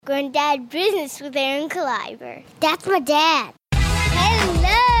Granddad Business with Aaron Kleiber. That's my dad.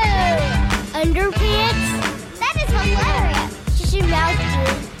 Hello! Underpants? That is hilarious. You should mouth to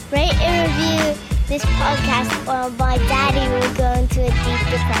rate and review this podcast or my daddy will go into a deep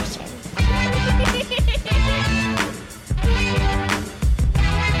depression.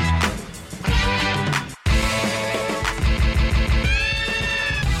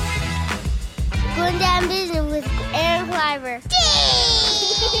 Going down business with Aaron Kleiber.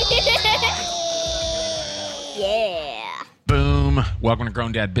 Yeah. Boom. Welcome to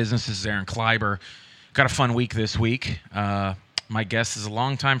Grown Dad Business. This is Aaron Kleiber. Got a fun week this week. My guest is a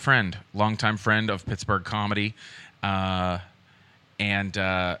longtime friend of Pittsburgh comedy. And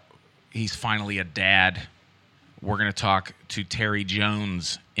he's finally a dad. We're going to talk to Terry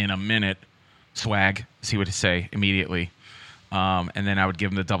Jones in a minute. Swag. See what to say immediately. And then I would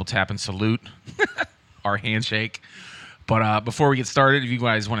give him the double tap and salute, our handshake. But before we get started, if you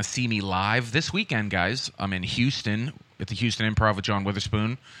guys want to see me live this weekend, guys, I'm in Houston at the Houston Improv with John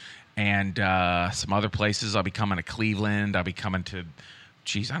Witherspoon and some other places. I'll be coming to Cleveland. I'll be coming to, I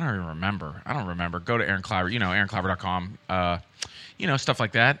don't even remember. Go to Aaron Kleiber, aaronkleiber.com, stuff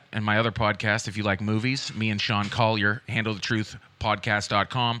like that. And my other podcast, if you like movies, me and Sean Collier,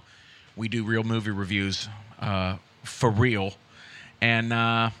 HandleTheTruthPodcast.com. We do real movie reviews for real.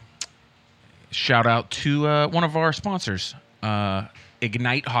 And shout out to one of our sponsors,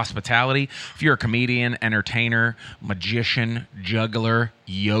 Ignite Hospitality. If you're a comedian, entertainer, magician, juggler,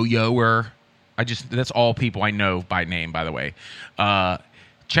 yo-yoer, that's all people I know by name, by the way.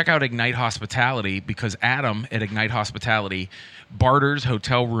 Check out Ignite Hospitality because Adam at Ignite Hospitality barters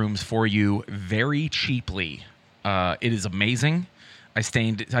hotel rooms for you very cheaply. It is amazing. I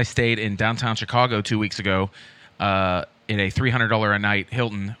stayed in downtown Chicago 2 weeks ago in a $300 a night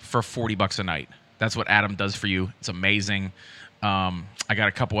Hilton for $40 a night. That's what Adam does for you. It's amazing. I got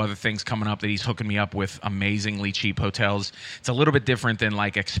a couple other things coming up that he's hooking me up with amazingly cheap hotels. It's a little bit different than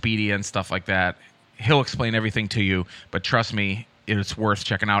like Expedia and stuff like that. He'll explain everything to you, but trust me, it's worth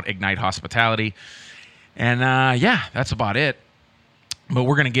checking out Ignite Hospitality. And that's about it. But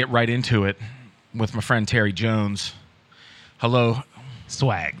we're going to get right into it with my friend Terry Jones. Hello.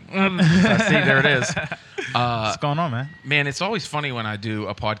 Swag. See, there it is. What's going on, man? Man, it's always funny when I do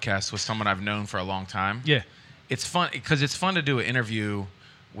a podcast with someone I've known for a long time. Yeah. It's fun because it's fun to do an interview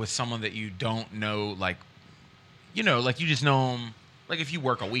with someone that you don't know, like you just know them. Like if you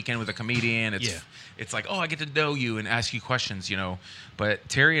work a weekend with a comedian, it's like, oh, I get to know you and ask you questions, But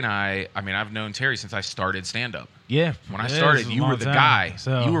Terry and I've known Terry since I started stand-up. Yeah. When I started, you were the guy.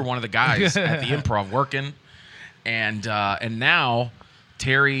 So. You were one of the guys at the Improv working. And now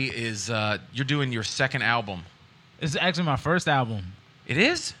Terry is, you're doing your second album. It's actually my first album. It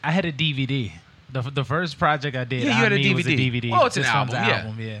is? I had a DVD. The first project I did, you had a DVD. Was a DVD. Well, it's an album,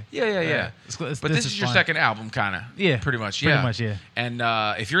 Yeah. But this is your second album, kind of. Yeah. Pretty much, yeah. And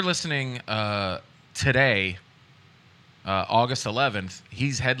if you're listening today, August 11th,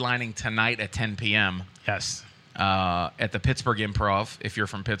 he's headlining tonight at 10 p.m. Yes. At the Pittsburgh Improv, if you're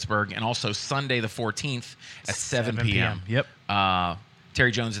from Pittsburgh, and also Sunday the 14th at 7 p.m. Yep.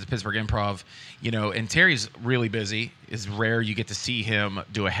 Terry Jones at the Pittsburgh Improv, and Terry's really busy. It's rare you get to see him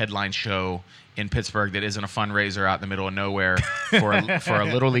do a headline show in Pittsburgh that isn't a fundraiser out in the middle of nowhere for a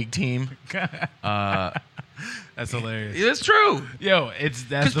little league team. That's hilarious. It's true. Yo,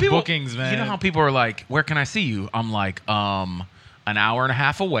 that's the bookings, man. You know how people are like, "Where can I see you?" I'm like, an hour and a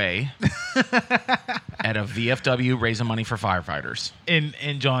half away at a VFW raising money for firefighters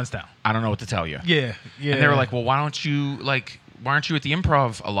in Johnstown. I don't know what to tell you. Yeah. And they were like, "Well, why aren't you at the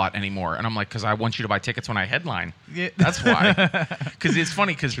Improv a lot anymore?" And I'm like, "Because I want you to buy tickets when I headline." Yeah. That's why. Because it's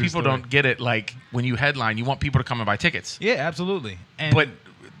funny because people don't get it. Like when you headline, you want people to come and buy tickets. Yeah, absolutely.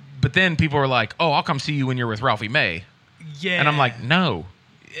 But then people are like, "Oh, I'll come see you when you're with Ralphie May." Yeah. And I'm like, "No."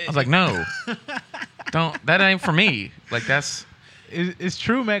 I was like, "No, don't. That ain't for me." Like that's. It's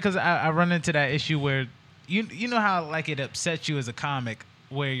true, man. Because I run into that issue where you know how like it upsets you as a comic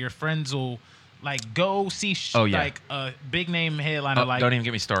where your friends will. Like, go see like a big name headliner. Don't even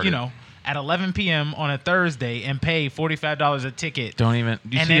get me started. At 11 p.m. on a Thursday and pay $45 a ticket. Don't even.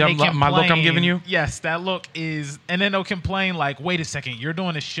 Do you see my look I'm giving you? Yes, that look is. And then they'll complain like, wait a second, you're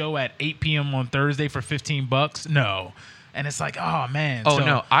doing a show at 8 p.m. on Thursday for $15? No. And it's like, oh, man. Oh,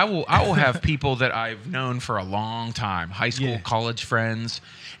 no. I will have people that I've known for a long time, high school, college friends,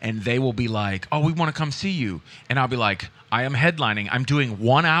 and they will be like, oh, we want to come see you. And I'll be like, I am headlining. I'm doing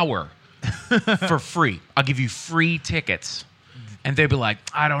 1 hour. For free. I'll give you free tickets. And they'd be like,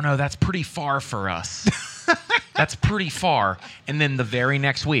 I don't know, that's pretty far for us. That's pretty far. And then the very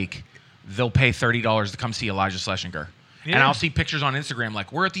next week, they'll pay $30 to come see Elijah Schlesinger. And I'll see pictures on Instagram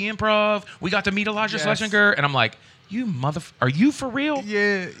like, we're at the Improv. We got to meet Elijah Schlesinger. And I'm like, are you for real?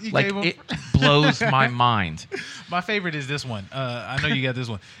 Yeah. It blows my mind. My favorite is this one. I know you got this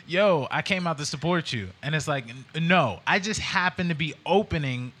one. Yo, I came out to support you. And it's like, no, I just happened to be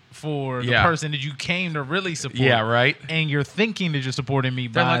opening for the person that you came to really support. Yeah, right. And you're thinking that you're supporting me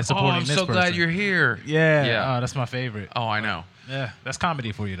by supporting I'm this so person. glad you're here. Yeah. Oh, that's my favorite. Oh, I know. Yeah, that's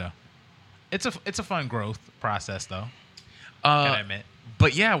comedy for you, though. It's a fun growth process, though. Gotta admit.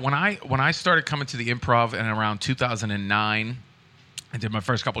 But yeah, when I started coming to the Improv in around 2009, I did my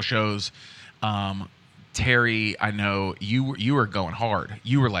first couple shows. Terry, I know you were going hard.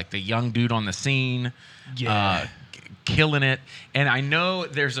 You were like the young dude on the scene, killing it. And I know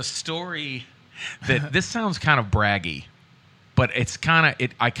there's a story that this sounds kind of braggy, but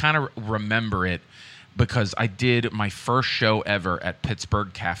I kind of remember it because I did my first show ever at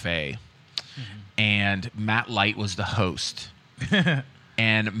Pittsburgh Cafe, and Matt Light was the host.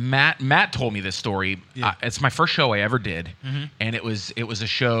 And Matt told me this story. Yeah. It's my first show I ever did, and it was a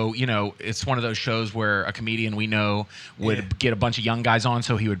show. You know, it's one of those shows where a comedian we know would get a bunch of young guys on,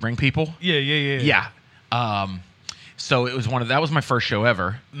 so he would bring people. Yeah. So it was that was my first show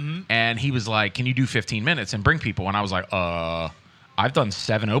ever, and he was like, "Can you do 15 minutes and bring people?" And I was like, I've done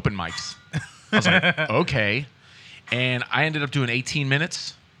 7 open mics." I was like, "Okay," and I ended up doing 18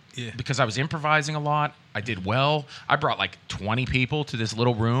 minutes. Yeah. Because I was improvising a lot. I did well. I brought like 20 people to this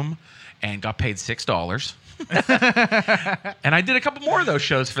little room and got paid $6. And I did a couple more of those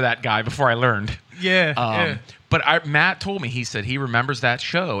shows for that guy before I learned. Yeah. But Matt told me, he said he remembers that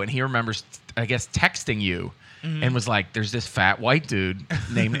show and he remembers, I guess, texting you and was like, there's this fat white dude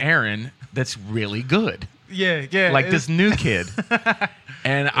named Aaron that's really good. Yeah. Like this new kid.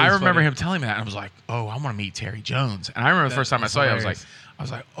 And I remember funny. him telling me that. And I was like, oh, I want to meet Terry Jones. And I remember the first time I saw you, I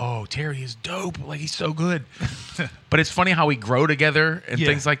was like, oh, Terry is dope. Like, he's so good. But it's funny how we grow together and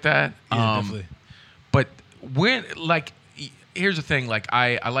things like that. Yeah, definitely. But here's the thing. Like,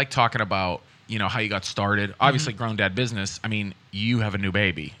 I like talking about, you know, how you got started. Obviously, Grown Dad Business. I mean, you have a new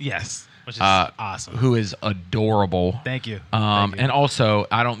baby. Yes. Which is awesome. Who is adorable. Thank you. And also,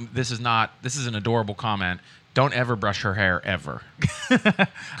 this is an adorable comment. Don't ever brush her hair ever.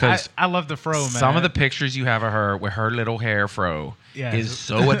 Because I love the fro, man. Some of the pictures you have of her with her little hair fro is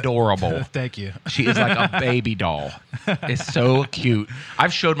so adorable. Thank you. She is like a baby doll. It's so cute.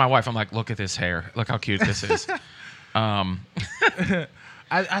 I've showed my wife. I'm like, look at this hair. Look how cute this is. I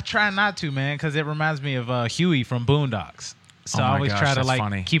try not to, man, because it reminds me of Huey from Boondocks. So I always try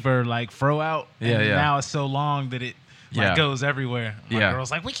to keep her like fro out. And now it's so long that it goes everywhere. My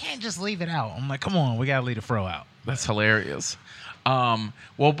girl's like, we can't just leave it out. I'm like, come on, we gotta leave the fro out. That's hilarious.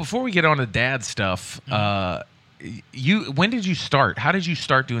 Well, before we get on to dad stuff, when did you start? How did you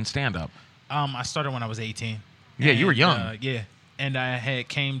start doing stand up? I started when I was 18. Yeah, you were young. And I had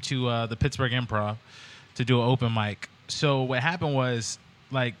came to the Pittsburgh Improv to do an open mic. So what happened was,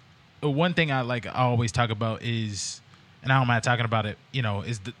 like, one thing I always talk about is, and I don't mind talking about it, you know,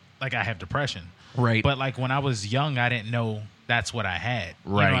 is I have depression. Right. But like when I was young, I didn't know that's what I had.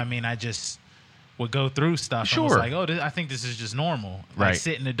 Right. You know what I mean? I just would go through stuff. Sure. And was like, I think this is just normal. Like Right.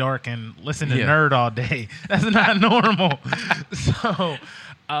 sit in the dark and listen to Nerd all day. That's not normal. So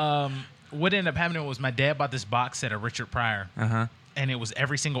what ended up happening was my dad bought this box set of Richard Pryor. And it was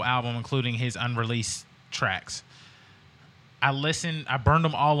every single album, including his unreleased tracks. I burned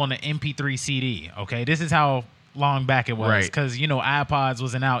them all on an MP3 CD. Okay. This is how long back it was. Right. Because, you know, iPods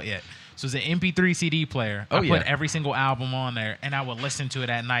wasn't out yet. So it was an MP3 CD player. I put every single album on there, and I would listen to it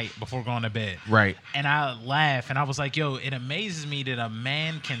at night before going to bed. Right. And I would laugh, and I was like, yo, it amazes me that a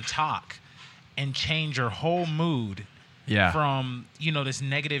man can talk and change your whole mood from, you know, this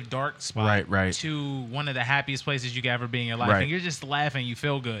negative, dark spot to one of the happiest places you could ever be in your life. Right. And you're just laughing. You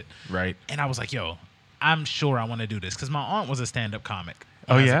feel good. Right. And I was like, yo, I'm sure I want to do this. Because my aunt was a stand-up comic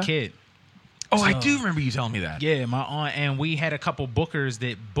when I was a kid. Oh, so, I do remember you telling me that. Yeah, my aunt, and we had a couple bookers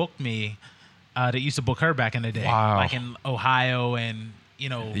that booked me that used to book her back in the day. Wow. Like in Ohio and, you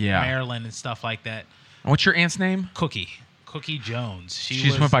know, Maryland and stuff like that. And what's your aunt's name? Cookie Jones. She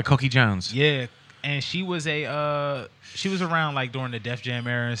just went by Cookie Jones. Yeah, and she was around like during the Def Jam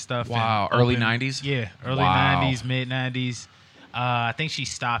era and stuff. Wow, early 90s? Yeah, early 90s, mid 90s. I think she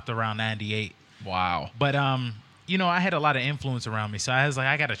stopped around 98. Wow. But you know, I had a lot of influence around me, so I was like,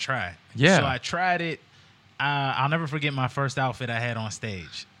 I got to try. Yeah. So I tried it. I'll never forget my first outfit I had on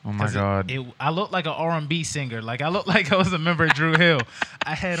stage. Oh, my God. I looked like an R&B singer. Like, I looked like I was a member of Drew Hill.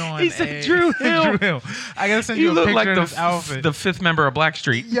 I had on He said Drew Hill. Drew Hill. I got to send you a picture of this outfit. The fifth member of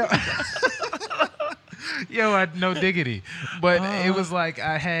Blackstreet. Yo, I had no diggity. But it was like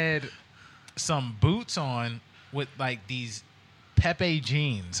I had some boots on with like these Pepe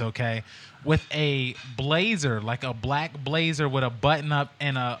jeans, okay, with a blazer, like a black blazer with a button up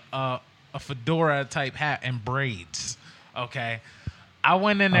and a fedora type hat and braids, okay. I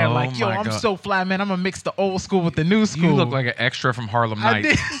went in there like, yo, I'm so fly, man. I'm gonna mix the old school with the new school. You look like an extra from Harlem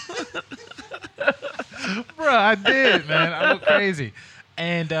Nights. Bro, I did, man. I look crazy.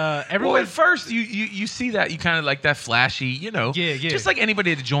 And everyone, well, at first you see that, you kind of like that flashy, you know. Yeah. Just like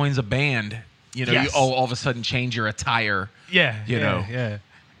anybody that joins a band, you know, Yes. you all of a sudden change your attire. Yeah. You know. Yeah.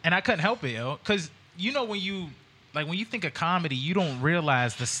 And I couldn't help it, yo. Because, you know, when you think of comedy, you don't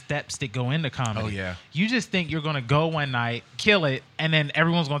realize the steps that go into comedy. Oh, yeah. You just think you're going to go one night, kill it, and then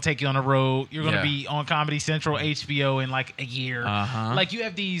everyone's going to take you on the road. You're going to be on Comedy Central, HBO in like a year. Uh-huh. Like you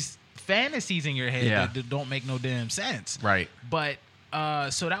have these fantasies in your head that don't make no damn sense. Right. But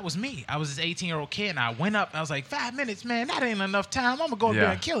so that was me. I was this 18-year-old kid, and I went up, and I was like, 5 minutes, man, that ain't enough time. I'm going to go up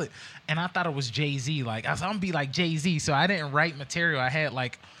there and kill it. And I thought it was Jay-Z. Like, I was I'm going to be like Jay-Z. So I didn't write material. I had,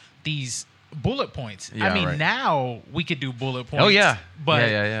 like, these bullet points. Yeah, I mean, right. now we could do bullet points. Oh, yeah. But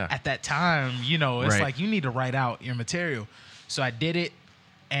Yeah. at that time, you know, it's Right. like you need to write out your material. So I did it.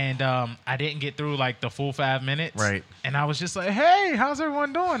 And I didn't get through like the full 5 minutes. Right. And I was just like, hey, how's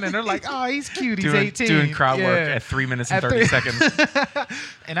everyone doing? And they're like, oh, he's cute. He's 18. Doing crowd work Yeah. at 3 minutes and 30 seconds.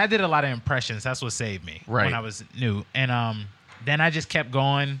 And I did a lot of impressions. That's what saved me Right. when I was new. And then I just kept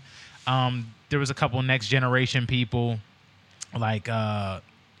going. There was a couple next generation people like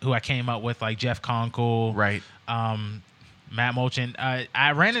who I came up with, like Jeff Conkle. Right. Matt Mulchin.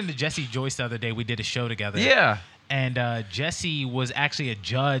 I ran into Jesse Joyce the other day. We did a show together. Yeah. And Jesse was actually a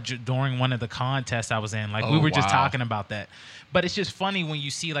judge during one of the contests I was in. Like, we were just talking about that. But it's just funny when you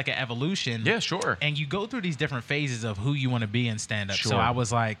see, like, an evolution. Yeah, sure. And you go through these different phases of who you want to be in stand-up. Sure. So I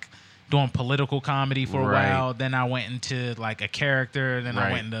was, like, doing political comedy for a while. Then I went into, like, a character. Then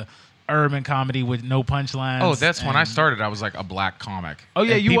I went into urban comedy with no punchlines. Oh, that's when I started. I was like a black comic. Oh,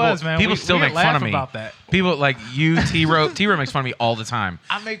 yeah, And you was, man. People We still make fun laugh of me. about that. People like you, T-Ro. T-Ro makes fun of me all the time.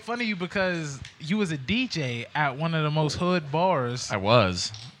 I make fun of you because you was a DJ at one of the most hood bars. I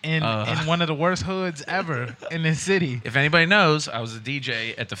was. In one of the worst hoods ever in this city. If anybody knows, I was a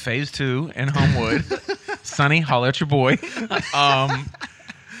DJ at the Phase 2 in Homewood. Sonny, holla at your boy.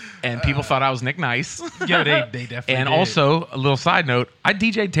 And people thought I was Nick Nice. Yo, they definitely And did. also, a little side note, I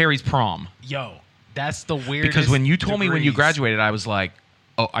DJ'd Terry's prom. Yo, that's the weirdest. Because when you told me when you degrees. graduated, I was like,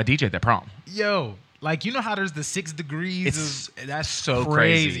 oh, I DJ'd that prom. Yo, like, you know how there's the 6 degrees? That's so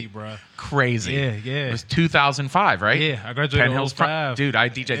crazy, bro. Crazy. Yeah. It was 2005, right? Yeah, I graduated Penn Hills prom. 05. Dude, I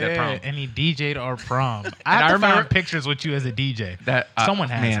DJ'd that prom. And he DJ'd our prom. I remember find pictures with you as a DJ. That Someone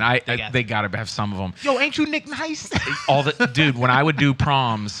has man, them. they gotta have some of them. Yo, ain't you Nick Nice? Dude, when I would do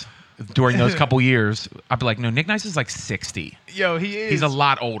proms during those couple years, I'd be like, no, Nick Nice is like 60. Yo, he is. He's a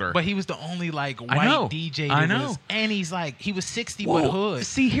lot older. But he was the only like white know. DJ. I know. And he's like, he was 60 Well, but hood.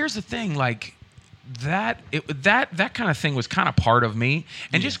 See, here's the thing, like that kind of thing was kind of part of me.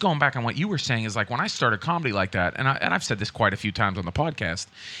 And just going back on what you were saying is like when I started comedy like that, and I've said this quite a few times on the podcast,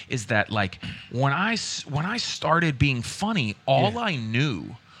 is that like when I started being funny, all I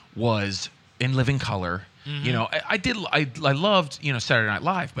knew was In Living Color. Mm-hmm. You know, I loved, you know, Saturday Night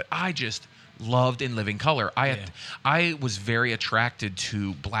Live, but I just loved In Living Color. I was very attracted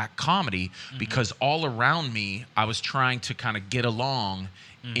to black comedy because all around me I was trying to kind of get along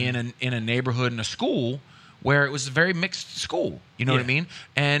in a neighborhood, in a school where it was a very mixed school. You know what I mean?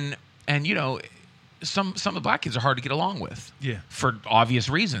 And you know, some of the black kids are hard to get along with. Yeah. For obvious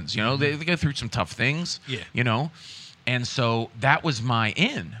reasons. You know, they go through some tough things. Yeah. You know? And so that was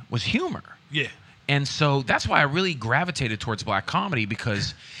was humor. Yeah. And so that's why I really gravitated towards black comedy,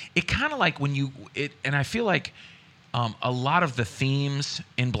 because it kind of like and I feel like a lot of the themes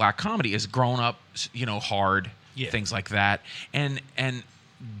in black comedy is grown up, you know, hard, things like that. And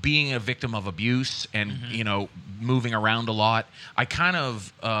being a victim of abuse and, you know, moving around a lot, I kind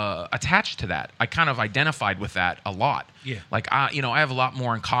of attached to that. I kind of identified with that a lot. Yeah. Like, I have a lot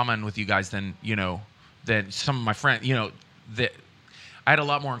more in common with you guys than some of my friends, you know, that I had a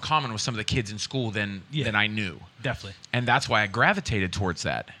lot more in common with some of the kids in school than I knew. Definitely. And that's why I gravitated towards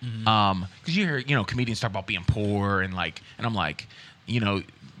that. Because you hear, you know, comedians talk about being poor and I'm like, you know,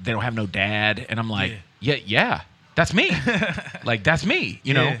 they don't have no dad. And I'm like, yeah, that's me. Like, that's me,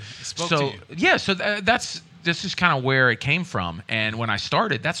 you know? So, this is kind of where it came from. And when I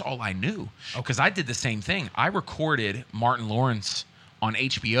started, that's all I knew. Because I did the same thing. I recorded Martin Lawrence on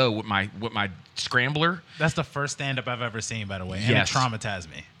HBO with my Scrambler. That's the first stand-up I've ever seen, by the way. And it traumatized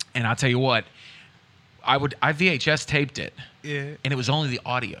me. And I'll tell you what, I VHS taped it. Yeah. And it was only the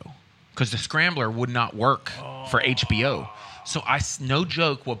audio, because the Scrambler would not work for HBO. So I, no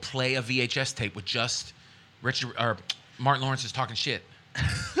joke, would play a VHS tape with just Martin Lawrence is talking shit.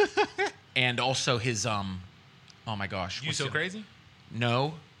 And also his oh my gosh. You So Crazy?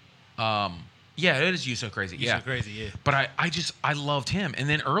 No. Yeah, it is You So Crazy. You yeah. So Crazy, yeah. But I loved him. And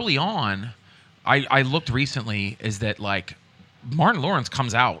then early on, I looked recently is that like Martin Lawrence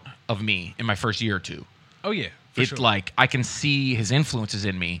comes out of me in my first year or two. Oh yeah. It's sure. like I can see his influences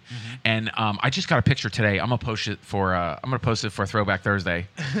in me, and I just got a picture today. I'm gonna post it for Throwback Thursday.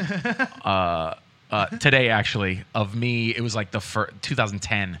 Today actually of me. It was like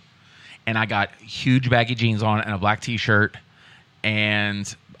 2010, and I got huge baggy jeans on and a black T-shirt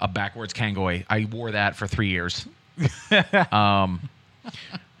and a backwards Kangol. I wore that for 3 years. That's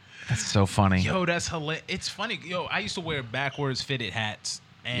so funny. Yo, that's hilarious. It's funny. Yo, I used to wear backwards fitted hats,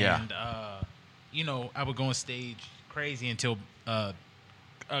 and I would go on stage crazy until a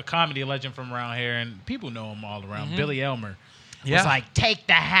comedy legend from around here, and people know him all around. Billy Elmer was like, "Take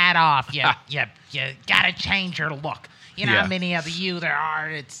the hat off. You gotta change your look. You know how many of you there are?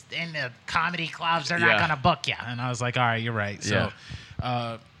 It's in the comedy clubs. They're not gonna book you." And I was like, "All right, you're right." So,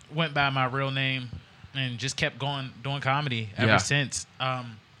 went by my real name and just kept doing comedy ever since.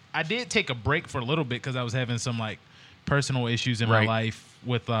 I did take a break for a little bit because I was having some like personal issues in my life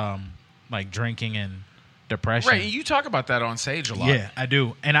with like drinking and depression. Right, you talk about that on stage a lot. Yeah, I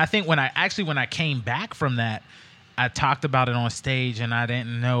do. And I think when I came back from that, I talked about it on stage, and I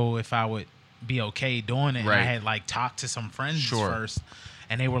didn't know if I would be okay doing it. Right. And I had like talked to some friends first,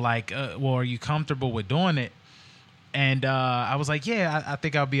 and they were like, "Well, are you comfortable with doing it?" And I was like, "Yeah, I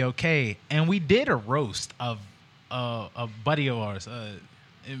think I'll be okay." And we did a roast of a buddy of ours.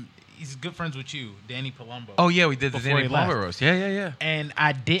 He's good friends with you, Danny Palumbo. Oh yeah, we did the Danny Palumbo roast. Yeah. And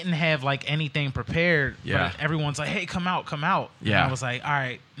I didn't have like anything prepared. Yeah. But everyone's like, "Hey, come out." Yeah. And I was like, "All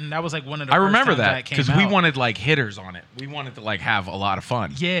right." And that was like one of the. I first remember times that came because out. we wanted like hitters on it. We wanted to like have a lot of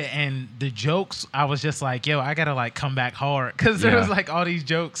fun. Yeah, and the jokes, I was just like, "Yo, I gotta like come back hard," because there was like all these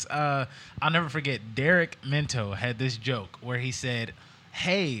jokes. I'll never forget. Derek Minto had this joke where he said,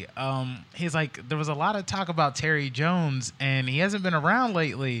 "Hey, he's like, there was a lot of talk about Terry Jones, and he hasn't been around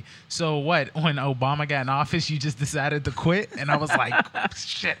lately. So what? When Obama got in office, you just decided to quit?" And I was like,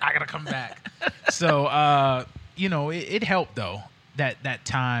 "Shit, I gotta come back." So, it helped though that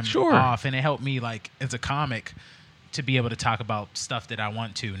time off, and it helped me like as a comic to be able to talk about stuff that I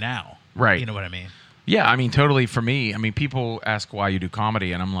want to now. Right. You know what I mean? Yeah, I mean, totally. For me, I mean, people ask why you do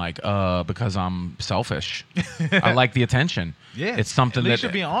comedy, and I'm like, because I'm selfish. I like the attention. Yeah, it's something at least that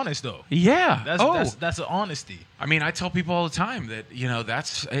you're being honest though. Yeah, that's an honesty. I mean, I tell people all the time that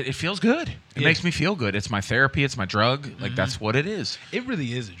it feels good. It makes me feel good. It's my therapy. It's my drug. Like that's what it is. It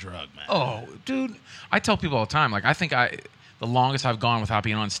really is a drug, man. Oh, dude, I tell people all the time. Like I think the longest I've gone without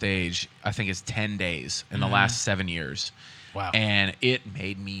being on stage, I think is 10 days in the last 7 years. Wow. And it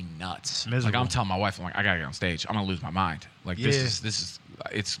made me nuts. Miserable. Like I'm telling my wife, I'm like, I gotta get on stage. I'm gonna lose my mind. Like this is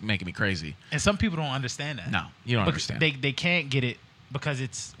it's making me crazy. And some people don't understand that. No, you don't understand. They can't get it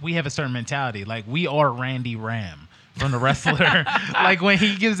because we have a certain mentality. Like we are Randy Ram from The Wrestler. Like when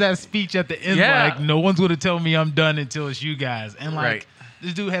he gives that speech at the end, like no one's gonna tell me I'm done until it's you guys. And like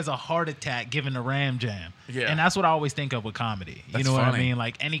this dude has a heart attack giving the Ram Jam. Yeah. And that's what I always think of with comedy. That's you know funny. what I mean?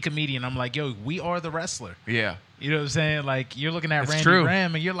 Like any comedian, I'm like, yo, we are The Wrestler. Yeah. You know what I'm saying? Like you're looking at Randy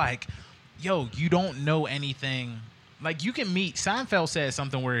Ram and you're like, yo, you don't know anything. Like you can meet. Seinfeld said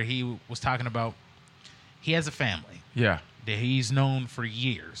something where he was talking about he has a family. Yeah. That he's known for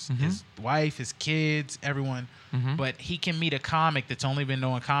years. His wife, his kids, everyone. But he can meet a comic that's only been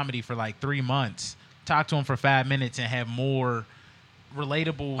doing comedy for like 3 months, talk to him for 5 minutes and have more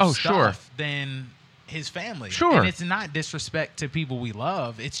relatable stuff than his family. Sure. And it's not disrespect to people we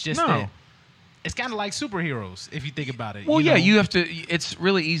love. It's just that it's kind of like superheroes if you think about it. Well, you have to. It's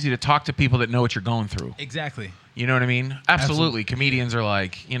really easy to talk to people that know what you're going through. Exactly. You know what I mean? Absolutely. Comedians are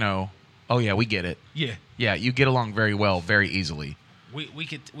like, oh yeah, we get it. Yeah. Yeah, you get along very well, very easily. We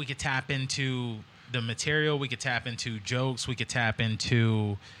could tap into the material. We could tap into jokes. We could tap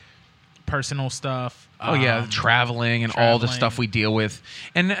into personal stuff. Oh yeah, traveling and all the stuff we deal with,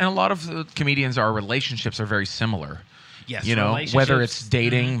 and a lot of the comedians, our relationships are very similar. Yes, whether it's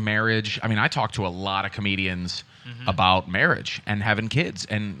dating, marriage. I mean, I talk to a lot of comedians about marriage and having kids,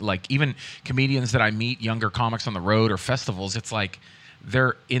 and like even comedians that I meet, younger comics on the road or festivals. It's like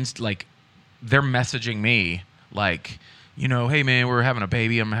they're messaging me like, hey man, we're having a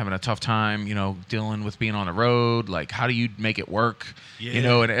baby. I'm having a tough time, dealing with being on the road. Like, how do you make it work? Yeah.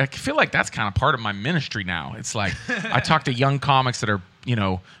 And I feel like that's kind of part of my ministry now. It's like I talk to young comics that are,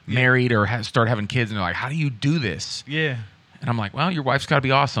 married or start having kids, and they're like, how do you do this? Yeah. And I'm like, well, your wife's got to be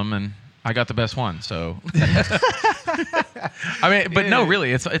awesome, and I got the best one. So I mean, but no,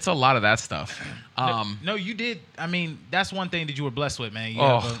 really, it's a lot of that stuff. No, you did. I mean, that's one thing that you were blessed with, man.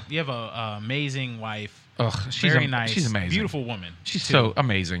 You have a amazing wife. She's very nice. She's amazing. Beautiful woman. She's so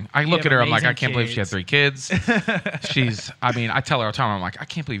amazing. I look at her, I'm like, I can't believe she had 3 kids. I tell her all the time, I'm like, I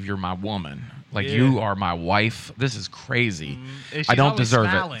can't believe you're my woman. Like, you are my wife. This is crazy. I don't deserve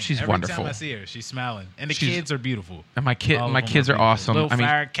it. She's wonderful. Every time I see her, she's smiling. And the kids are beautiful. And my kids are awesome. Little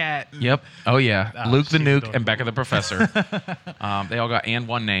fire cat. Yep. Oh, yeah. Luke the Nuke and Becca the Professor. They all got and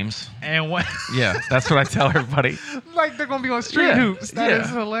one names. And one. Yeah, that's what I tell everybody. Like they're going to be on Street Hoops. That is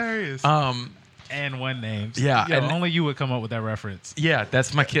hilarious. And one names. Yeah. And only you would come up with that reference. Yeah,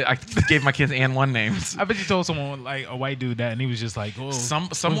 that's my kid. I gave my kids and one names. I bet you told someone, like a white dude, that, and he was just like, "Oh,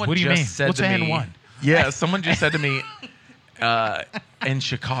 someone what do you just mean? said What's to and me, one?" Yeah, someone just said to me in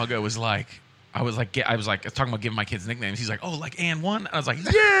Chicago was like, I was talking about giving my kids nicknames. He's like, "Oh, like and one." I was like,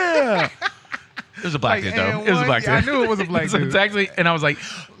 "Yeah." It was a black dude, though. It was a black dude. I knew it was a black dude. Exactly. And I was like,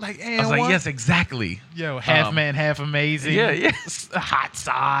 yes, exactly. Yo, half man, half amazing. Yeah. Hot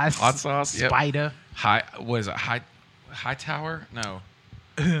sauce. Spider. What is it? High Tower? No.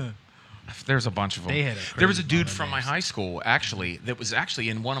 There's a bunch of them. There was a dude from my high school, actually, that was actually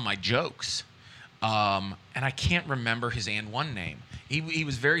in one of my jokes. And I can't remember his and one name. He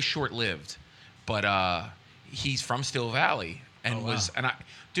was very short-lived, but he's from Still Valley. And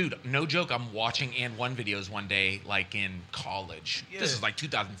dude, no joke, I'm watching and one videos one day, like in college. Yeah. This is like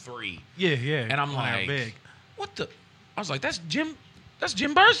 2003. Yeah. And I'm like, what the? I was like, that's Jim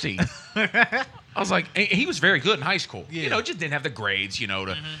Bursey. I was like, he was very good in high school. Yeah. Just didn't have the grades,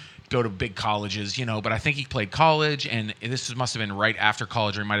 to go to big colleges, but I think he played college, and this must have been right after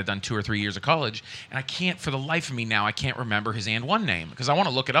college, or he might have done 2 or 3 years of college. And I can't, for the life of me now, I can't remember his and one name because I want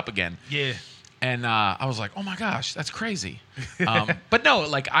to look it up again. Yeah. And I was like, oh my gosh, that's crazy. But no,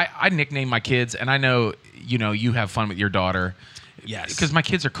 like I nickname my kids, and I know, you have fun with your daughter. Yes. Because my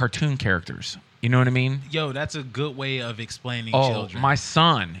kids are cartoon characters. You know what I mean? Yo, that's a good way of explaining children. My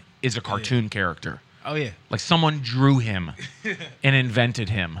son is a cartoon character. Oh, yeah. Like someone drew him and invented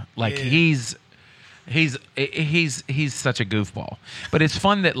him. Like he's such a goofball. But it's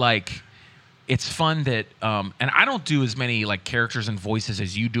fun that and I don't do as many like characters and voices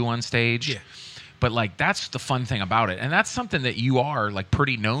as you do on stage. Yeah. But like that's the fun thing about it. And that's something that you are like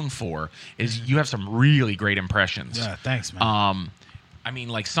pretty known for is you have some really great impressions. Yeah, thanks, man. I mean,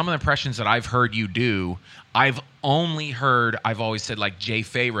 like some of the impressions that I've heard you do, I've always said like Jay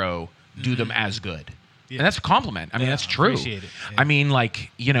Farrow do them as good. Yeah. And that's a compliment. I mean, that's true. Appreciate it. Yeah. I mean,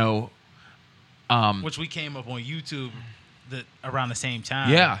 like, which we came up on YouTube around the same time.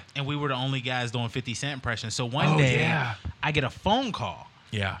 Yeah. And we were the only guys doing 50 Cent impressions. So one day I get a phone call.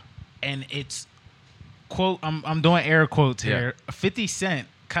 Yeah. And it's quote, I'm doing air quotes here. 50 Cent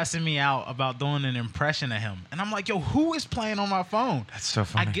cussing me out about doing an impression of him. And I'm like, yo, who is playing on my phone? That's so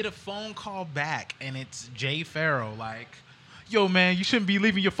funny. I get a phone call back, and it's Jay Farrow, like, yo, man, you shouldn't be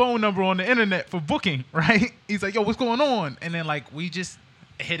leaving your phone number on the internet for booking, right? He's like, yo, what's going on? And then, like, we just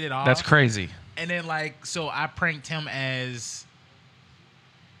hit it off. That's crazy. And then, like, so I pranked him as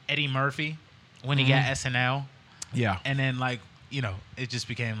Eddie Murphy when he got SNL. Yeah. And then, like, it just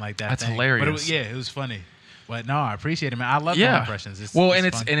became like that. That's thing. hilarious. But it was funny. But no, I appreciate it, man. I love the impressions.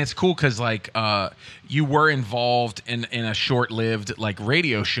 It's cool because like you were involved in a short-lived like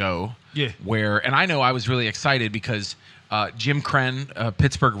radio show. Yeah. And I know I was really excited because Jim Krenn,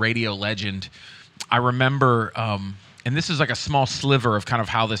 Pittsburgh radio legend, I remember, and this is like a small sliver of kind of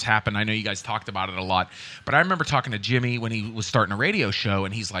how this happened. I know you guys talked about it a lot, but I remember talking to Jimmy when he was starting a radio show,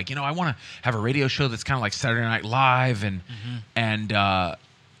 and he's like, I want to have a radio show that's kind of like Saturday Night Live and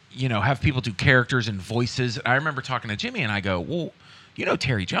have people do characters and voices. I remember talking to Jimmy, and I go, well,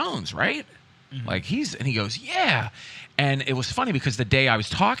 Terry Jones, right? Mm-hmm. Like and he goes, yeah. And it was funny because the day I was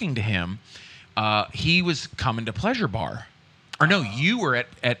talking to him, he was coming to Pleasure Bar. Or no, you were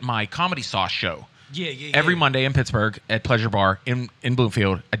at my Comedy Sauce show. Yeah. Every Monday in Pittsburgh at Pleasure Bar in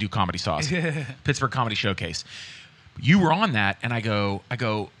Bloomfield, I do Comedy Sauce. Pittsburgh Comedy Showcase. You were on that, and I go,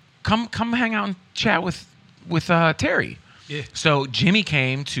 come hang out and chat with Terry. Yeah. So Jimmy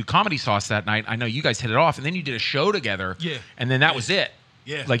came to Comedy Sauce that night. I know you guys hit it off, and then you did a show together. Yeah. And then that was it.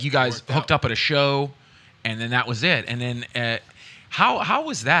 Yeah. Like you guys hooked up at a show, and then that was it. And then how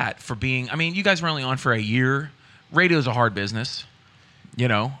was that for being? I mean, you guys were only on for a year. Radio's a hard business.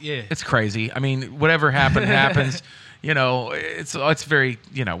 Yeah. It's crazy. I mean, whatever happens. It's very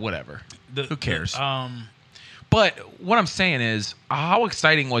whatever. Who cares? But what I'm saying is, how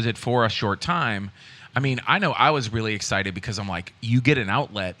exciting was it for a short time? I mean, I know I was really excited because I'm like, you get an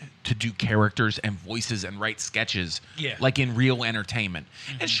outlet to do characters and voices and write sketches, like in real entertainment.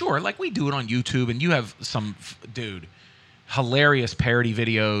 And sure, like we do it on YouTube, and you have some hilarious parody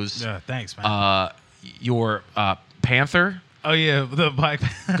videos. Yeah, thanks, man. Your Panther. Oh yeah, the Black.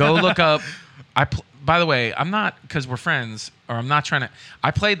 Go look up. By the way, I'm not, because we're friends, or I'm not trying to.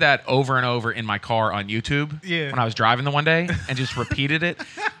 I played that over and over in my car on YouTube when I was driving the one day, and just repeated it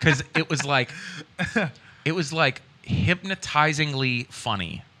because it was like hypnotizingly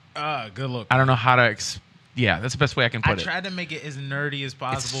funny. Good look. I don't know how to. That's the best way I can put it. I tried to make it as nerdy as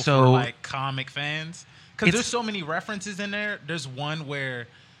possible so, for like comic fans, because there's so many references in there. There's one where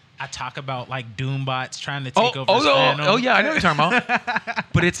I talk about like Doombots trying to take over Spanos. Oh yeah, I know what you're talking about.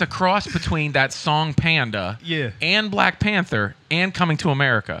 But it's a cross between that song Panda and Black Panther and Coming to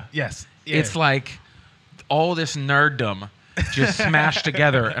America. Yes. Yeah. It's like all this nerddom just smashed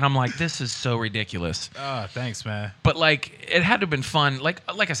together, and I'm like, this is so ridiculous. Oh, thanks, man. But like, it had to have been fun. Like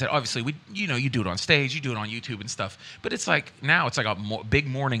I said, obviously, you do it on stage, you do it on YouTube and stuff. But it's like now it's like a big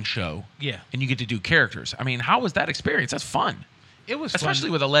morning show. Yeah. And you get to do characters. I mean, how was that experience? That's fun. It was especially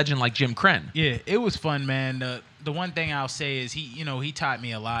fun. With a legend like Jim Crenn. Yeah, it was fun, man. The one thing I'll say is he taught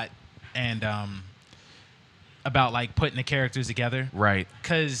me a lot, and about like putting the characters together. Right.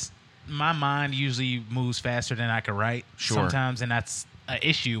 Because my mind usually moves faster than I could write sometimes, and that's an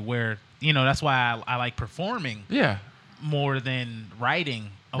issue where that's why I like performing. Yeah. More than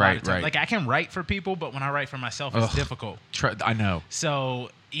writing. A lot of times. Right. Like I can write for people, but when I write for myself, it's difficult. I know. So.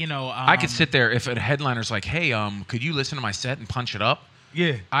 I could sit there if a headliner's like, "Hey, could you listen to my set and punch it up?"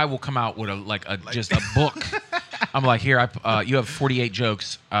 Yeah, I will come out with just a book. I'm like, here, you have 48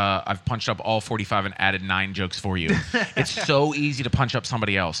 jokes. I've punched up all 45 and added 9 jokes for you. It's so easy to punch up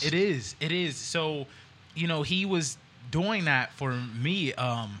somebody else. It is. So, he was doing that for me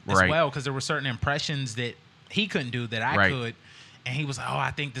as well, because there were certain impressions that he couldn't do that I could. And he was like, "Oh,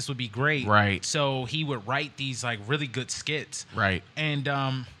 I think this would be great." Right. So he would write these like really good skits. Right. And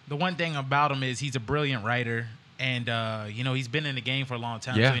the one thing about him is he's a brilliant writer, and he's been in the game for a long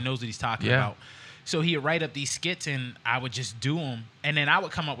time, so he knows what he's talking about. So he would write up these skits, and I would just do them, and then I would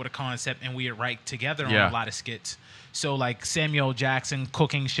come up with a concept, and we would write together on a lot of skits. So like Samuel Jackson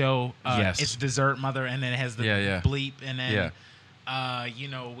cooking show, it's Dessert Mother, and then it has the bleep, and then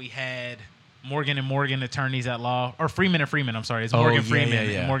we had Morgan and Morgan, attorneys at law, or Freeman and Freeman. I'm sorry, it's Morgan Freeman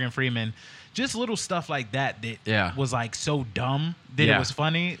and Morgan Freeman. Just little stuff like that was like so dumb that it was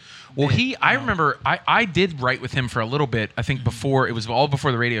funny. Well, I remember I did write with him for a little bit. I think before it was all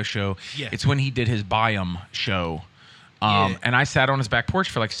before the radio show. Yeah. It's when he did his Biome show, and I sat on his back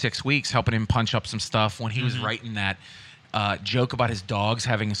porch for like 6 weeks helping him punch up some stuff when he was writing that. Joke about his dogs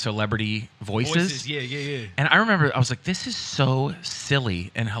having celebrity voices. Yeah. And I remember I was like, this is so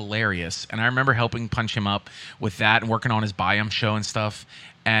silly and hilarious. And I remember helping punch him up with that and working on his Biome show and stuff.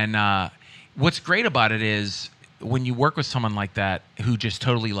 And what's great about it is when you work with someone like that who just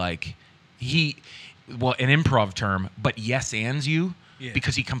totally like an improv term, but yes ands you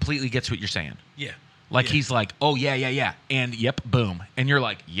because he completely gets what you're saying. Yeah. Like he's like, oh yeah, and yep, boom, and you're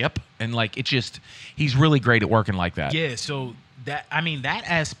like, yep, and like it just, he's really great at working like that. Yeah, so that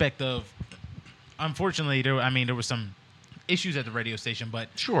aspect of, unfortunately, there were some issues at the radio station, but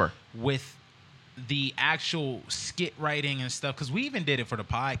with the actual skit writing and stuff, because we even did it for the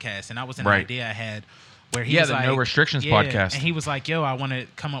podcast, and that was an idea I had where he was the like, No Restrictions podcast, and he was like, yo, I want to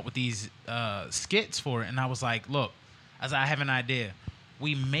come up with these skits for it, and I was like, look, I have an idea.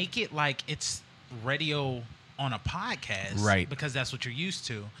 We make it like it's radio on a podcast, right? Because that's what you're used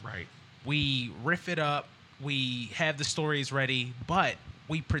to, right? We riff it up, we have the stories ready, but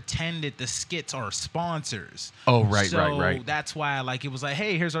we pretended the skits are sponsors. Oh, right, right. That's why, like, it was like,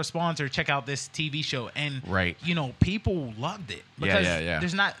 hey, here's our sponsor, check out this TV show, and people loved it because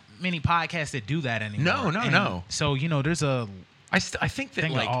there's not many podcasts that do that anymore. No. So there's a. I think that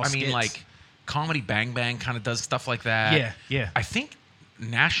like Comedy Bang Bang kind of does stuff like that. Yeah. I think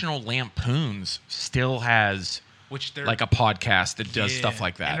National Lampoons still has like a podcast that does stuff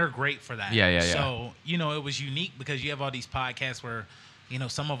like that. And they're great for that. Yeah. So, it was unique because you have all these podcasts where,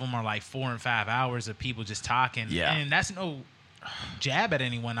 some of them are like 4 and 5 hours of people just talking. Yeah. And that's no jab at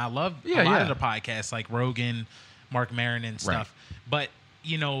anyone. I love a lot of the podcasts like Rogan, Mark Maron and stuff. Right.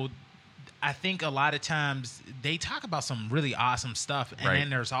 But, I think a lot of times they talk about some really awesome stuff. And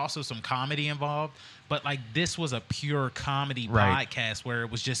then there's also some comedy involved. But like this was a pure comedy podcast where it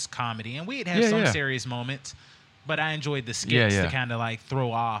was just comedy, and we'd have some serious moments, but I enjoyed the skits to kind of like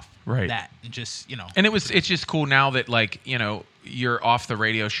throw off that and just And it's just cool now that like you're off the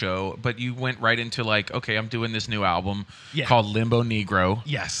radio show, but you went right into like, okay, I'm doing this new album Yeah. called Limbo Negro.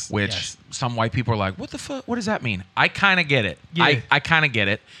 Yes. Which yes. some white people are like, what the fuck? What does that mean? I kind of get it. Yeah. I kind of get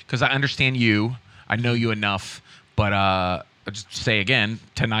it because I understand you. I know you enough. But I'll just say again,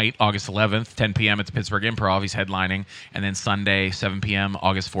 tonight, August 11th, 10 p.m. at the Pittsburgh Improv, he's headlining. And then Sunday, 7 p.m.,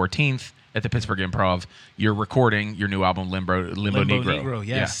 August 14th at the Pittsburgh Improv, you're recording your new album, Limbo Negro.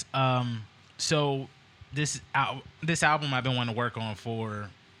 Yes. Yeah. So this album I've been wanting to work on for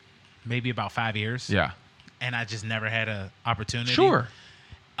maybe about 5 years. Yeah. And I just never had an opportunity. Sure.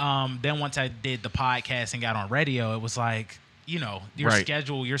 Then once I did the podcast and got on radio, it was like, your Right.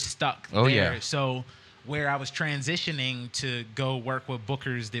 schedule, you're stuck Oh, there. yeah. So where I was transitioning to go work with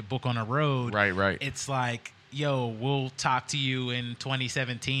bookers that book on the road. Right. It's like, yo, we'll talk to you in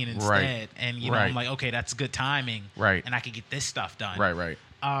 2017 instead. Right. And, Right. I'm like, okay, that's good timing. Right. And I could get this stuff done. Right.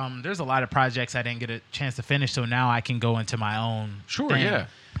 There's a lot of projects I didn't get a chance to finish, so now I can go into my own thing. Yeah.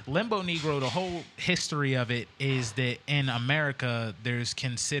 Limbo Negro, the whole history of it is that in America, there's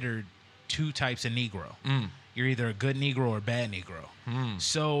considered two types of Negro. You're either a good Negro or a bad Negro.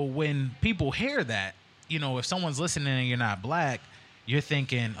 So when people hear that, if someone's listening and you're not black, you're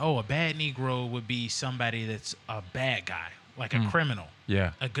thinking, oh, a bad Negro would be somebody that's a bad guy, like a criminal.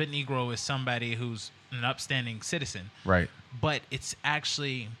 Yeah. A good Negro is somebody who's an upstanding citizen. Right. But it's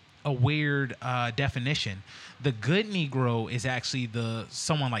actually a weird definition. The good Negro is actually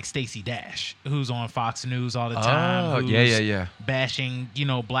someone like Stacey Dash, who's on Fox News all the time. Oh, who's yeah. bashing,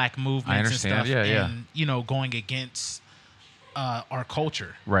 black movements I understand. and stuff. Yeah. And, going against our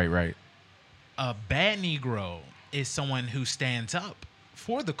culture. Right. A bad Negro is someone who stands up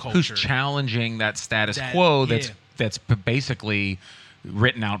for the culture. Who's challenging that status quo that's basically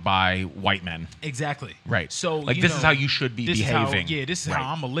written out by white men. Exactly. Right. So like this is how you should be behaving. This is how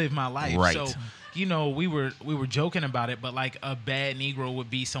I'm gonna live my life. Right. So, we were joking about it, but like a bad Negro would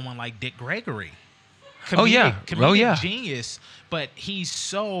be someone like Dick Gregory. Comedic genius, but he's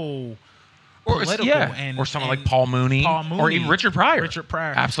so political or someone like Paul Mooney, or even Richard Pryor.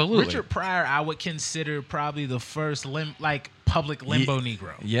 Absolutely. Richard Pryor, I would consider probably the first public limbo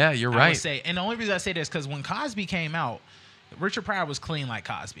Negro. Yeah, you're right. I would say, and the only reason I say this because when Cosby came out, Richard Pryor was clean like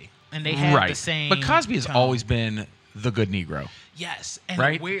Cosby, and they had the same. But Cosby has tone. always been the good Negro. Yes, and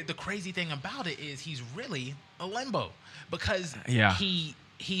the crazy thing about it is he's really a limbo because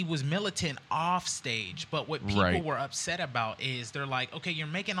he was militant off stage, but what people were upset about is they're like, okay, you're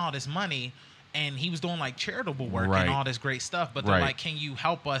making all this money, and he was doing like charitable work and all this great stuff, but they're like, can you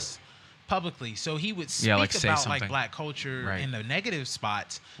help us publicly? So he would speak about like black culture in the negative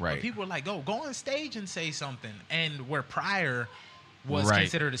spots, but people were like, go on stage and say something. And where Pryor was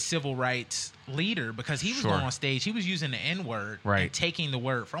considered a civil rights leader because he was going on stage, he was using the N-word and taking the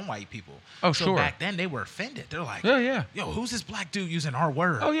word from white people. So back then they were offended. They're like, yo, who's this black dude using our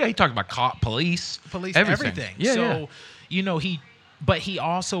word? Oh yeah, he talked about police, everything. But he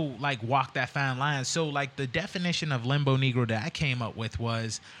also like walked that fine line. So like the definition of limbo Negro that I came up with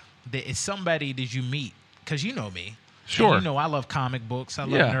was that it's somebody that you meet because you know me. Sure. And I love comic books. I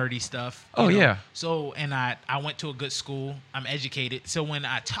love nerdy stuff. Yeah. So, and I went to a good school. I'm educated. So when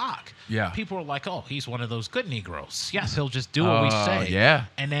I talk, people are like, oh, he's one of those good Negroes. Yes, he'll just do what we say. Yeah.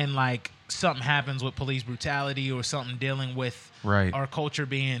 And then like something happens with police brutality or something dealing with our culture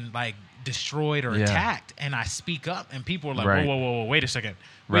being like destroyed or attacked. And I speak up and people are like, whoa, wait a second.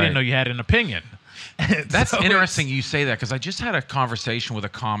 We didn't know you had an opinion. That's interesting you say that because I just had a conversation with a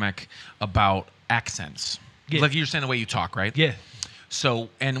comic about accents. Yeah. Like you're saying the way you talk, right? Yeah. So,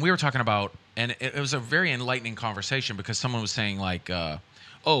 and we were talking about, and it was a very enlightening conversation because someone was saying like,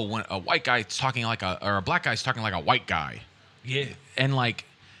 when a white guy's talking like or a black guy's talking like a white guy. Yeah. And like,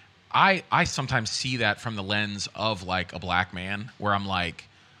 I sometimes see that from the lens of like a black man where I'm like,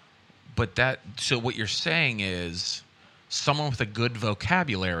 so what you're saying is someone with a good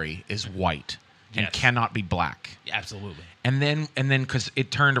vocabulary is white and cannot be black. Absolutely. And then because it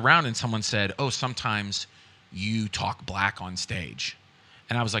turned around and someone said, oh, sometimes you talk black on stage.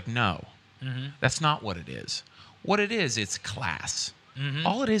 And I was like, no, that's not what it is. What it is, it's class.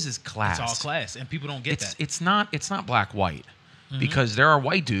 All it is class. It's all class, and people don't get that. It's not black-white because there are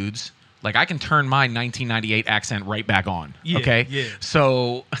white dudes. Like I can turn my 1998 accent right back on. Okay. Yeah.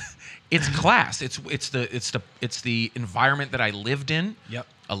 So it's class. It's the environment that I lived in. Yep.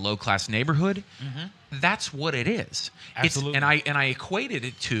 A low-class neighborhood. That's what it is. Absolutely. And I equated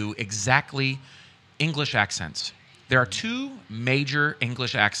it to exactly English accents. There are two major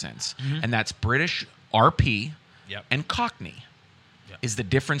English accents, and that's British RP and Cockney. Is the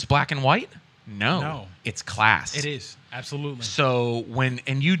difference black and white? No. It's class. It is. Absolutely. So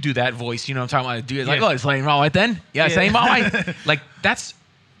and you do that voice, you know what I'm talking about? Dude, like, oh, it's lame all white then? Yeah, it's lame all white. Like, that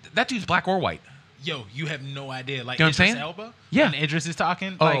dude's black or white. Yo, you have no idea. Like, you know what I'm saying? Elba? Yeah. When Idris is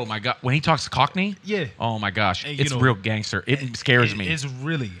talking. Oh, like, my God. When he talks Cockney? Yeah. Oh, my gosh. It's real gangster. It scares me. It's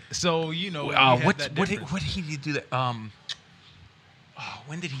really. So, what did he do that?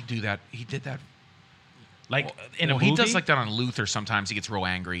 When did he do that? He did that. Like, in a movie? He does like that on Luther sometimes. He gets real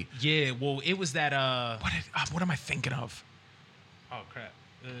angry. Yeah, well, it was that. What am I thinking of? Oh, crap.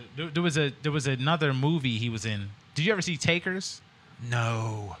 There was another movie he was in. Did you ever see Takers?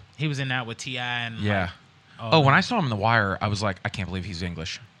 No. He was in that with T.I. and yeah. When I saw him in The Wire, I was like, I can't believe he's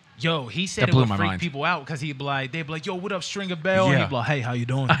English. Yo, he said it would freak people out because they'd be like, yo, what up, Stringer Bell? Yeah. And he'd be like, hey, how you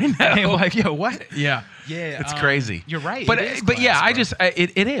doing? I know. And he'd be like, yo, what? Yeah. Yeah. It's crazy. You're right. But it is but class, yeah, bro.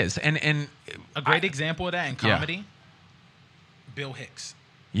 it is. And a great example of that in comedy, Bill Hicks.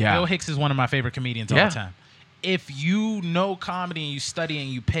 Yeah. Bill Hicks is one of my favorite comedians all the time. If you know comedy and you study and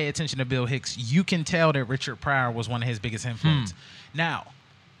you pay attention to Bill Hicks, you can tell that Richard Pryor was one of his biggest influences. Now,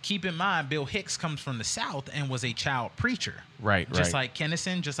 keep in mind, Bill Hicks comes from the South and was a child preacher. Right, Just like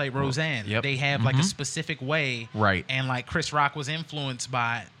Kennison, just like Roseanne. Yep. They have like a specific way. Right. And like Chris Rock was influenced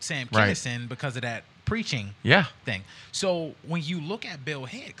by Sam Kinison because of that preaching thing. So when you look at Bill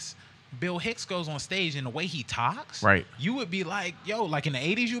Hicks goes on stage and the way he talks, you would be like, yo, like in the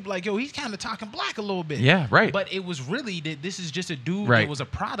 80s, you'd be like, yo, he's kind of talking black a little bit. Yeah, right. But it was really that this is just a dude that was a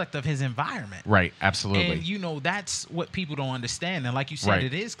product of his environment. Right, absolutely. And, that's what people don't understand. And like you said,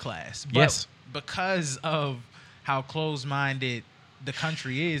 it is class. But yes. Because of how closed-minded the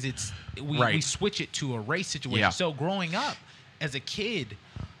country is, we switch it to a race situation. Yeah. So growing up as a kid,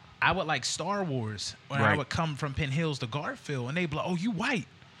 I would like Star Wars, when I would come from Penn Hills to Garfield, and they'd be like, oh, you white.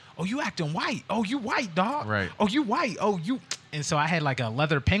 Oh, you acting white. Oh, you white, dog. Right. Oh, you white. Oh, you. And so I had like a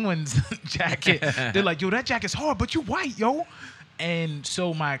leather Penguins jacket. They're like, yo, that jacket's hard, but you white, yo. And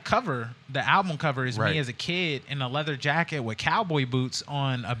so my cover, the album cover, is me as a kid in a leather jacket with cowboy boots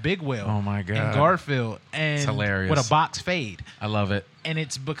on a big wheel. Oh, my God. In Garfield. And it's hilarious. With a box fade. I love it. And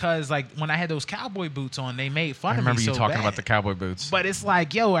it's because, like, when I had those cowboy boots on, they made fun of me. I remember you talking bad. about the cowboy boots. But it's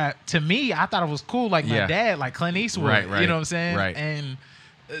like, yo, to me, I thought it was cool, like my dad, like Clint Eastwood. Right. You know what I'm saying? Right. And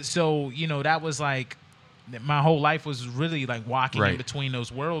so, that was like, my whole life was really like walking in between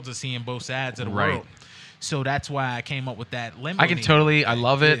those worlds and seeing both sides of the world. So that's why I came up with that limbo. I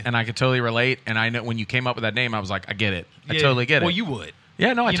love it, and I can totally relate. And I know when you came up with that name, I was like, I get it. I totally get it. Well, you would.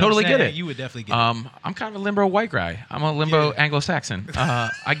 Yeah, no, I totally get it. You would definitely get it. I'm kind of a limbo white guy. I'm a limbo Anglo-Saxon.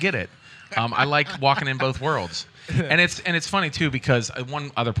 I get it. I like walking in both worlds. And it's funny too, because one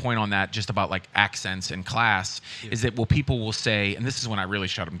other point on that, just about like accents and class, is that people will say, and this is when I really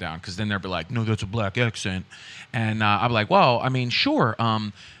shut them down, because then they'll be like, no, that's a black accent, and I'll be like, well, I mean, sure.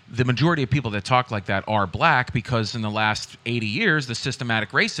 The majority of people that talk like that are black because in the last 80 years, the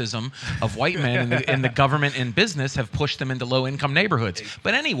systematic racism of white men in the government and business have pushed them into low-income neighborhoods.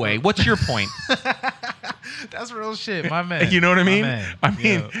 But anyway, what's your point? That's real shit, my man. You know what I mean? I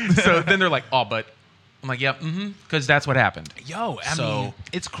mean, so then they're like, oh, but I'm like, yeah, because that's what happened. Yo, I mean,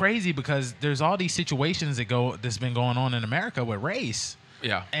 it's crazy because there's all these situations that's been going on in America with race.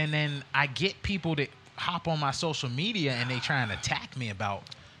 Yeah. And then I get people that hop on my social media and they try and attack me about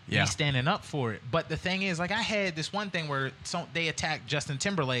me standing up for it. But the thing is, like, I had this one thing where they attacked Justin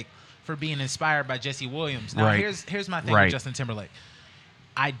Timberlake for being inspired by Jesse Williams. Now, here's my thing with Justin Timberlake.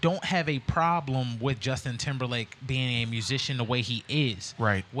 I don't have a problem with Justin Timberlake being a musician the way he is.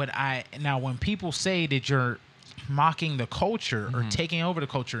 Right. Now, when people say that you're mocking the culture or taking over the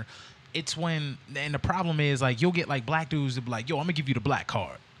culture, it's when, and the problem is, like, you'll get like black dudes that be like, yo, I'm gonna give you the black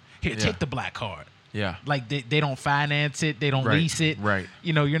card. Here, take the black card. Yeah. Like they don't finance it, they don't lease it. Right.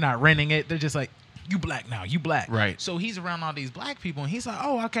 You're not renting it. They're just like, you black now, you black. Right. So he's around all these black people, and he's like,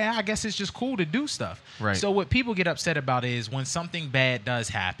 oh, okay, I guess it's just cool to do stuff. Right. So what people get upset about is when something bad does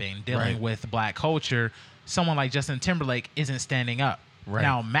happen dealing with black culture, someone like Justin Timberlake isn't standing up. Right.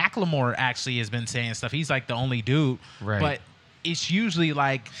 Now, Macklemore actually has been saying stuff. He's like the only dude. Right. But it's usually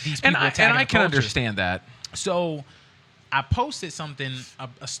like these people attacking and I can culture. understand that. So I posted something,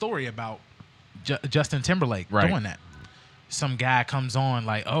 a story about Justin Timberlake doing that. Some guy comes on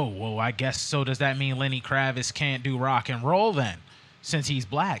like, oh, well, I guess so. Does that mean Lenny Kravitz can't do rock and roll then, since he's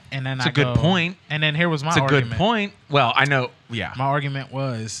black? And then it's a good point. And then here was my argument. It's a good point. Well, I know. Yeah. My argument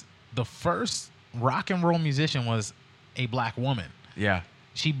was the first rock and roll musician was a black woman. Yeah.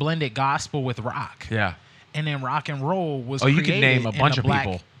 She blended gospel with rock. Yeah. And then rock and roll was you could name a bunch of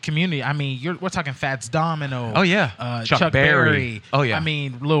people. Community. I mean, we're talking Fats Domino. Oh yeah, Chuck Berry. Oh yeah. I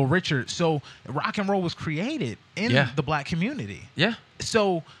mean, Little Richard. So rock and roll was created in the black community. Yeah.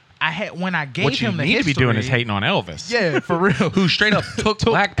 So when I gave What you him the need history, to be doing is hating on Elvis. Yeah, for real. Who straight up took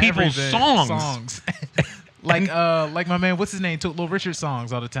black people's everything. songs. like my man, what's his name? Took Little Richard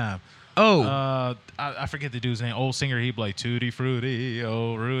songs all the time. Oh, I forget the dude's name. Old singer, he'd be like Tutti Frutti,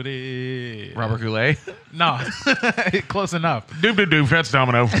 oh Rudy. Robert Goulet. No, close enough. Doop doop doop. That's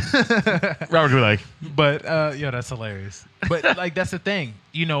Domino. Robert Goulet. But that's hilarious. But like that's the thing,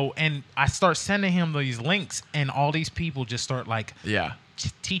 and I start sending him these links, and all these people just start like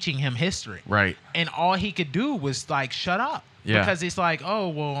teaching him history. Right. And all he could do was like shut up. Yeah. Because it's like, oh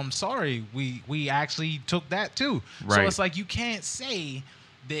well, I'm sorry, we actually took that too. Right. So it's like you can't say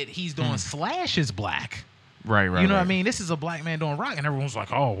that he's doing Slash is black. Right. You know what I mean? This is a black man doing rock, and everyone's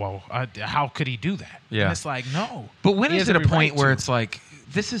like, "Oh, well, how could he do that?" Yeah. And it's like, no. But when He is has it a every point right where to. it's like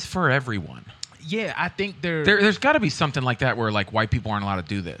this is for everyone? Yeah, I think There's got to be something like that where like white people aren't allowed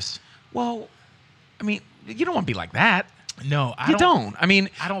to do this. Well, I mean, you don't want to be like that. No, You don't. I mean,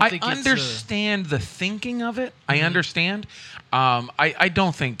 I don't I think it's understand the thinking of it. I understand. I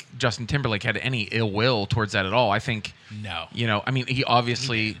don't think Justin Timberlake had any ill will towards that at all. I think, No. I mean, he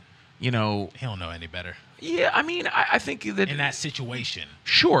obviously, he don't know any better yeah, I mean, I think that in that situation.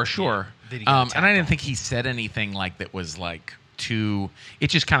 Sure. that he got And I didn't attacked think he said anything like that was like too. It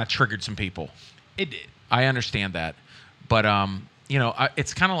just kind of triggered some people. It did. I understand that, but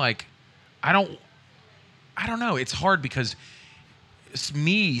it's kind of like I don't know. It's hard because it's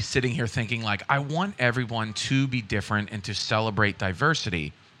me sitting here thinking like I want everyone to be different and to celebrate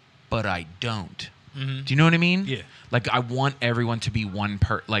diversity, but I don't. Mm-hmm. Do you know what I mean? Yeah. Like I want everyone to be one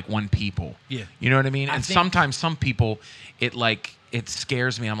people. Yeah. You know what I mean? I And think- sometimes some people, it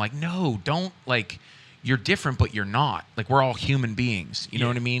scares me. I'm like, no, don't like. You're different, but you're not. Like we're all human beings. You know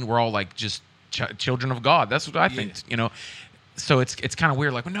what I mean? We're all like just children of God. That's what I think. So it's kind of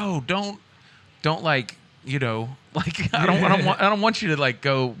weird. Like no, don't like. Like I don't want you to like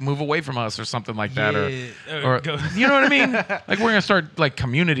go move away from us or something like that, or you know what I mean? Like we're gonna start like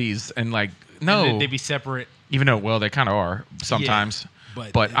communities and like no, They'd be separate. even though they kind of are sometimes,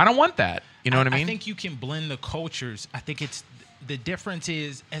 but I don't want that. You know what I mean? I think you can blend the cultures. I think the difference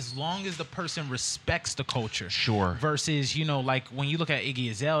is as long as the person respects the culture. Sure. Versus, like when you look at Iggy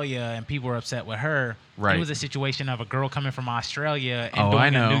Azalea and people were upset with her, Right. it was a situation of a girl coming from Australia and Oh, I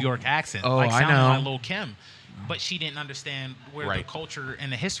doing a know. New York accent. Oh, like I sounding know. like Lil' Kim. But she didn't understand where the Right. culture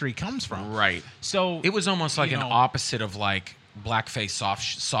and the history comes from. Right. So It was almost like you an know, opposite of like blackface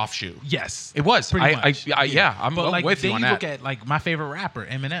soft shoe. Yes. It was. Pretty much. I'm But like, with then you on you that. look at like my favorite rapper,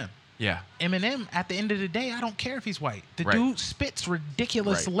 Eminem. Yeah. Eminem, at the end of the day, I don't care if he's white. The Right. dude spits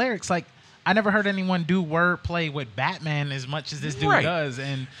ridiculous Right. lyrics. Like, I never heard anyone do wordplay with Batman as much as this dude Right. does.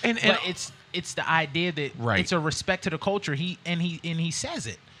 And but it's the idea that Right. it's a respect to the culture. He says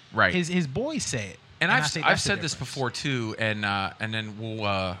it. Right. His boys say it. And I I've say said that's the this difference. before too, and then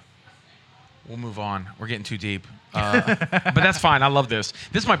we'll move on. We're getting too deep, but that's fine. I love this.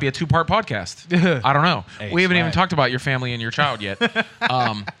 This might be a 2-part podcast. I don't know. Hey, We haven't even swag. talked about your family and your child yet.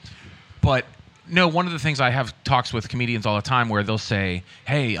 But no, one of the things I have talks with comedians all the time where they'll say,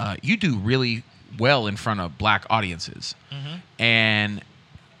 "Hey, you do really well in front of black audiences," and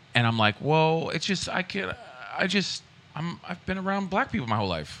I'm like, "Well, it's just I've been around black people my whole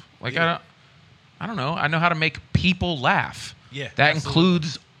life. Like Yeah. I don't know. I know how to make people laugh. Yeah, that absolutely.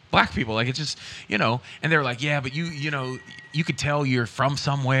 includes black people. Like it's just and they're like, yeah, but you could tell you're from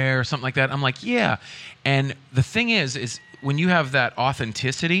somewhere or something like that. I'm like, yeah. And the thing is when you have that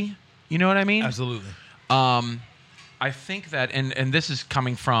authenticity, you know what I mean? Absolutely. I think that, and this is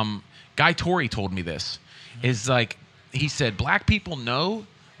coming from Guy Torrey told me this, is like he said, black people know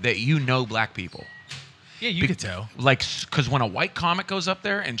that you know black people. Yeah, you could tell. Like, because when a white comic goes up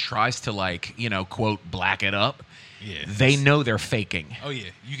there and tries to like, quote, black it up, Yeah. they know they're faking. Oh yeah,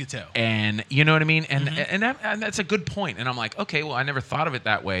 you could tell. And you know what I mean? And and that's a good point. And I'm like, okay, well, I never thought of it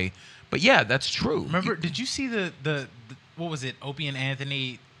that way. But yeah, that's true. Remember, did you see the what was it, Opie and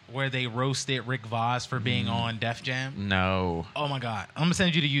Anthony, where they roasted Rick Voss for being on Def Jam? No. Oh my God, I'm gonna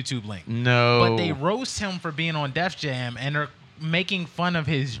send you the YouTube link. No. But they roast him for being on Def Jam and are making fun of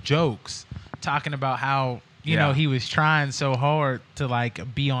his jokes, talking about how you know he was trying so hard to like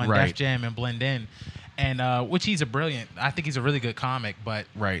be on Right. Def Jam and blend in, and which I think he's a really good comic, but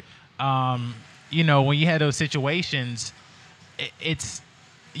Right. when you had those situations, it's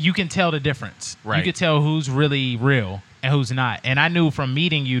you can tell the difference. Right. You could tell who's really real and who's not. And I knew from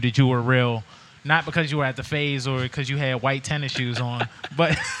meeting you that you were real, not because you were at the phase or because you had white tennis shoes on,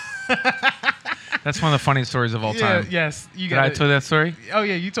 but That's one of the funniest stories of all time. yes, you Did got I tell that story? Oh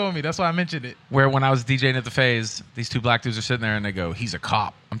yeah, you told me. That's why I mentioned it. Where when I was DJing at the Phase, these two black dudes are sitting there and they go, "He's a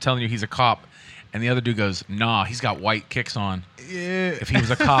cop." I'm telling you, he's a cop. And the other dude goes, nah, he's got white kicks on. Yeah. If he was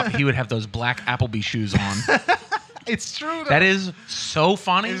a cop, he would have those black Applebee shoes on. It's true, though. That is so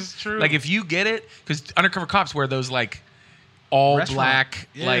funny. It's true. Like, if you get it, because undercover cops wear those, like, all Restaurant. black,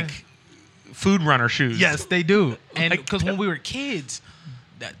 Yeah. like, food runner shoes. Yes, they do. And Like, because when we were kids,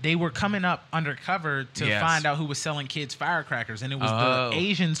 they were coming up undercover to Yes. find out who was selling kids firecrackers. And it was Oh. the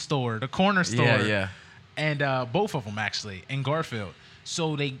Asian store, the corner store. Yeah. And both of them, actually, in Garfield.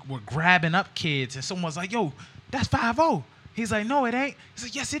 So they were grabbing up kids, and someone was like, yo, that's 5-0. He's like, no, it ain't. He's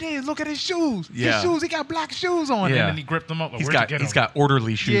like, yes, it is. Look at his shoes. Yeah. His shoes, he got black shoes on. Yeah. And then he gripped them up. Like, He's "Where'd you get got 'em?"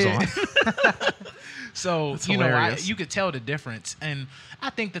 orderly shoes Yeah. on. So, That's you know, hilarious. you could tell the difference. And I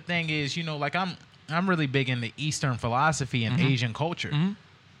think the thing is, you know, like I'm really big into Eastern philosophy and Asian culture.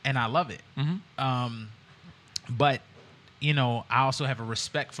 And I love it. But, you know, I also have a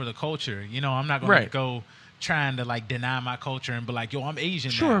respect for the culture. You know, I'm not going to Right. go trying to, like, deny my culture and be like, yo, I'm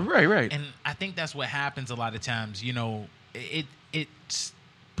Asian Sure, now. right. And I think that's what happens a lot of times. You know, it's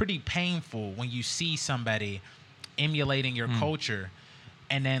pretty painful when you see somebody emulating your culture,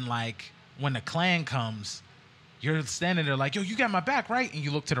 and then, like, when the Klan comes, you're standing there like, yo, you got my back, right? And you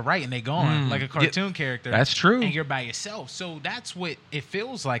look to the right and they gone, like a cartoon character. That's true. And you're by yourself. So that's what it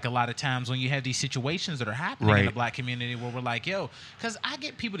feels like a lot of times when you have these situations that are happening in the Right. black community where we're like, yo, because I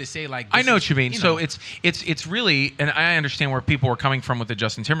get people to say, like, I this know is, what you mean. know, So it's really, and I understand where people were coming from with the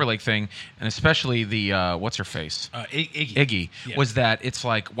Justin Timberlake thing, and especially the what's her face, Iggy, Yeah. was that it's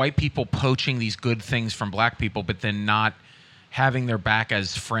like white people poaching these good things from black people, but then not having their back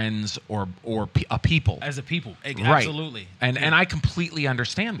as friends or a people. as a people. Right. Absolutely. And I completely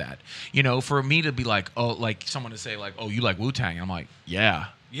understand that. You know, for me to be like, oh, like someone to say like, oh, you like Wu-Tang, and I'm like, yeah.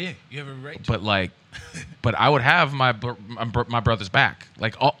 Yeah, you have a right to. But like, but I would have my brother's back,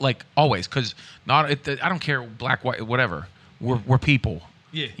 like always, because I don't care, black, white, whatever. We're people.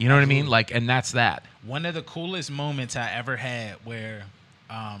 Yeah, you know what I mean? absolutely. Like, and that's that. One of the coolest moments I ever had where,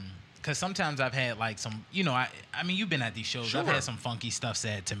 because sometimes I've had like some, you know, I mean, you've been at these shows. I've Sure. had some funky stuff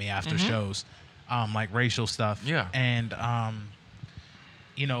said to me after shows, like racial stuff. Yeah. And,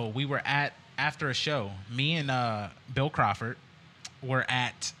 you know, we were after a show, me and Bill Crawford were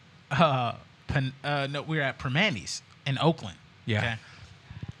at, we were at Permanis in Oakland. Yeah. Okay?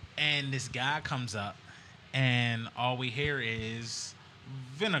 And this guy comes up, and all we hear is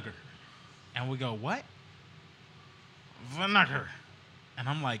vinegar. And we go, what? Vinegar. And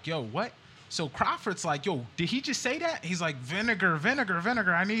I'm like, yo, what? So Crawford's like, yo, did he just say that? He's like, vinegar.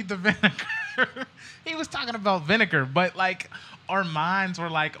 I need the vinegar. He was talking about vinegar, but like our minds were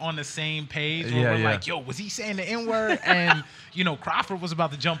like on the same page where we're like, yo, was he saying the N-word? And, you know, Crawford was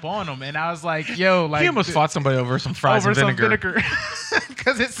about to jump on him. And I was like, yo, like. He almost fought somebody over some fries and vinegar.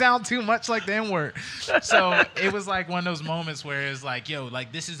 Because it sounds too much like the N-word. So it was like one of those moments where it's like, yo,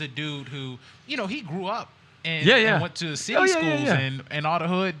 like this is a dude who, you know, he grew up and, and went to city schools and all the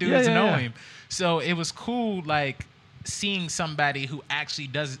hood dudes know him. So it was cool, like seeing somebody who actually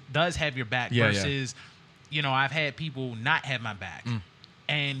does have your back versus, you know, I've had people not have my back.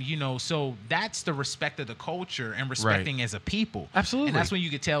 And, you know, so that's the respect of the culture and respecting as a people. Absolutely. And that's when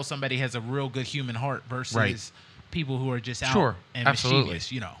you could tell somebody has a real good human heart versus people who are just out and Absolutely.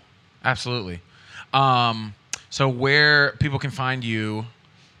 mischievous, you know. Absolutely. So where people can find you,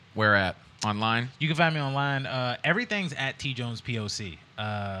 where at? Online? You can find me online. Everything's at T Jones POC.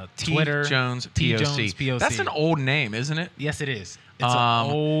 Twitter. T Jones T Jones POC. POC. That's an old name, isn't it? Yes, it is. It's an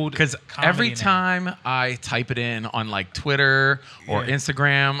old because comedy every name. time I type it in on like Twitter or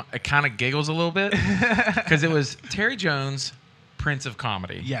Instagram, it kind of giggles a little bit because it was Terry Jones, Prince of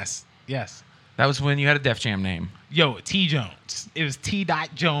Comedy. Yes. That was when you had a Def Jam name. Yo, T Jones. It was T.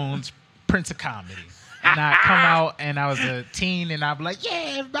 Jones, Prince of Comedy. And I come out and I was a teen and I'd be like,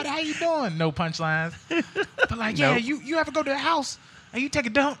 yeah, everybody, how you doing? No punchlines. But like, yeah, Nope. you ever go to the house and you take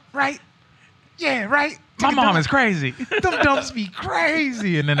a dump, right? Yeah, right. My Take a mom dump. is crazy. Them dumps be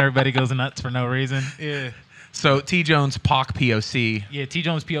crazy. And then everybody goes nuts for no reason. Yeah. So T Jones POC. Yeah, T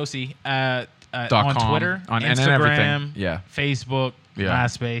Jones POC. .com, On Twitter, on Instagram, and everything. Yeah. Facebook, Yeah.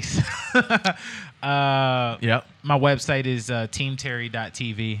 MySpace. Yep. My website is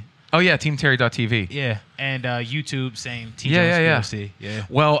teamterry.tv. Oh yeah, teamterry.tv. Yeah, and YouTube, same T Yeah. Jones POC. Yeah.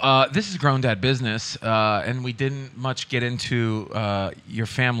 Well, this is Grown Dad Business, and we didn't much get into your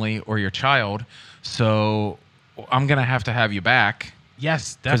family or your child, so I'm gonna have to have you back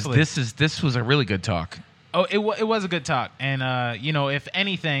Yes, because definitely. this was a really good talk. Oh, it was a good talk, and you know, if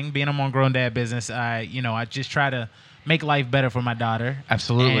anything, being I'm on Grown Dad Business, I just try to make life better for my daughter.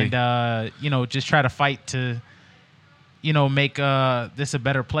 Absolutely. And you know, just try to fight to make this a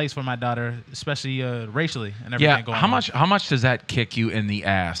better place for my daughter, especially racially and everything going on. How much does that kick you in the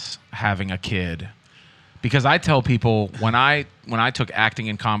ass having a kid? Because I tell people when I took acting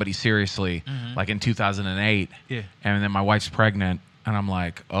and comedy seriously, like in 2008, and then my wife's pregnant, and I'm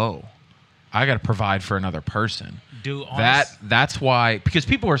like, oh, I got to provide for another person. Dude, that's why, because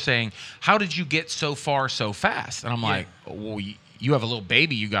people are saying, how did you get so far so fast? And I'm like, well, you have a little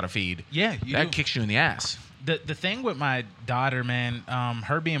baby you got to feed. Yeah, that kicks you in the ass. The thing with my daughter, man,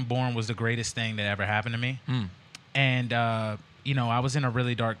 her being born was the greatest thing that ever happened to me. And I was in a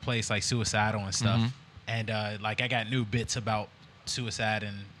really dark place, like suicidal and stuff. And I got new bits about suicide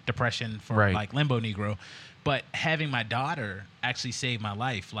and depression for like Limbo Negro. But having my daughter actually saved my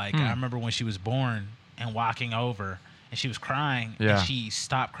life. Like I remember when she was born and walking over and she was crying and she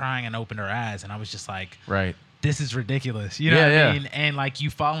stopped crying and opened her eyes. And I was just like, this is ridiculous. You know what I mean? And like you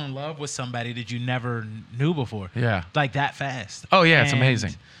fall in love with somebody that you never knew before. Yeah. Like that fast. Oh yeah, it's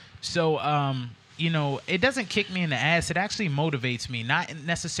amazing. So, it doesn't kick me in the ass. It actually motivates me, not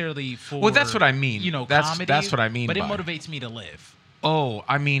necessarily for. Well, that's what I mean. Comedy. That's what I mean. But it motivates me to live. Oh,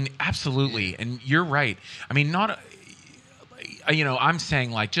 I mean, absolutely. And you're right. I mean, not. I'm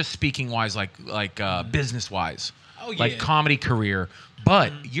saying like just speaking wise, like business wise. Oh yeah. Like comedy career.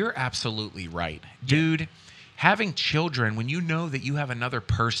 But you're absolutely right, dude. Having children, when you know that you have another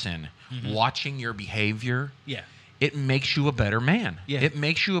person watching your behavior, it makes you a better man. Yeah. It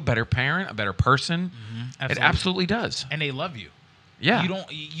makes you a better parent, a better person. It absolutely does. And they love you. Yeah.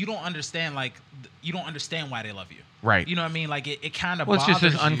 You don't understand you don't understand why they love you. Right. You know what I mean? Like it kind of bothers you. It's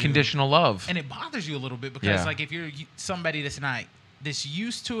just this unconditional love. And it bothers you a little bit because like if you're somebody that's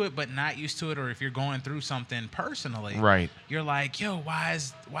used to it but not used to it, or if you're going through something personally, you're like, yo, why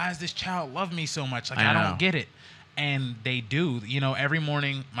is this child love me so much? Like I don't get it. And they do. Every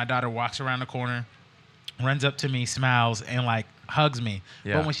morning my daughter walks around the corner, runs up to me, smiles, and like hugs me.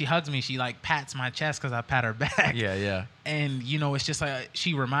 Yeah. But when she hugs me, she like pats my chest because I pat her back. Yeah. And it's just like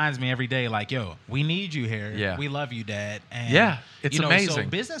she reminds me every day, like, yo, we need you here. Yeah. We love you, Dad. And it's amazing. So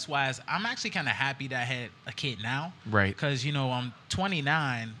business wise, I'm actually kind of happy that I had a kid now. Right. Because I'm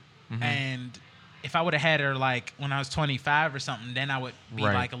 29, and if I would have had her like when I was 25 or something, then I would be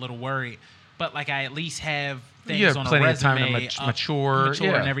like a little worried. But like I at least have things on a resume, plenty of time to mature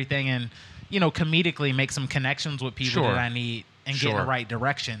and everything, and comedically make some connections with people that I need and get in the right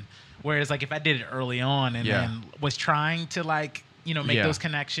direction. Whereas like if I did it early on and then was trying to like make those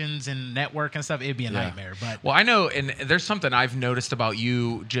connections and network and stuff, it'd be a nightmare. But well, I know, and there's something I've noticed about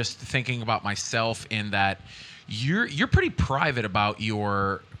you, just thinking about myself, in that you're pretty private about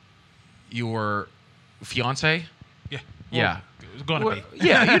your fiance. Yeah. It's going to be.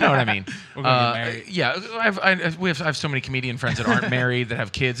 Yeah, you know what I mean. We're going to get married. Yeah, I have so many comedian friends that aren't married that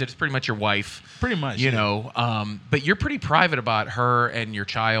have kids. It's pretty much your wife. Pretty much. But you're pretty private about her and your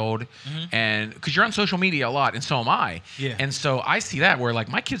child, and because you're on social media a lot, and so am I. Yeah. And so I see that where like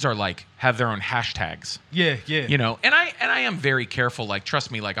my kids are like have their own hashtags. Yeah. And I am very careful. Like,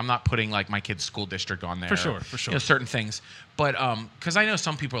 trust me, like I'm not putting like my kid's school district on there. For sure. Certain things, but because I know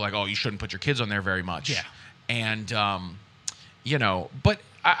some people are like, oh, you shouldn't put your kids on there very much. Yeah. And but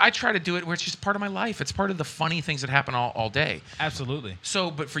I try to do it where it's just part of my life. It's part of the funny things that happen all day. Absolutely.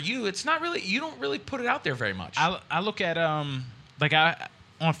 So, but for you, it's not really, you don't really put it out there very much. I look at, on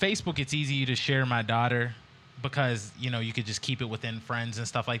Facebook, it's easy to share my daughter because, you could just keep it within friends and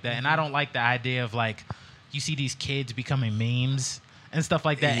stuff like that. And I don't like the idea of like, you see these kids becoming memes and stuff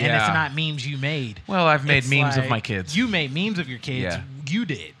like that. Yeah. And it's not memes you made. Well, I've made memes of my kids. You made memes of your kids. Yeah. You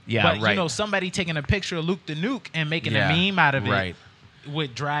did. Yeah, but, somebody taking a picture of Luke the Nuke and making a meme out of it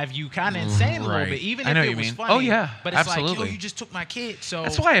would drive you kind of insane a little bit, even if it was funny. Oh, yeah. But it's absolutely. like, yo, you just took my kid. So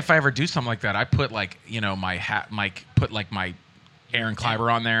that's why if I ever do something like that, I put like, my hat, put like my Aaron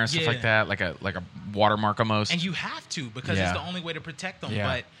Kleiber on there and stuff like that, like a watermark almost. And you have to, because it's the only way to protect them.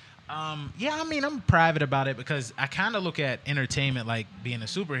 Yeah. But I'm private about it because I kind of look at entertainment like being a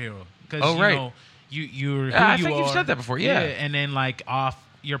superhero. Because, you're who I think you've said that before, and then like off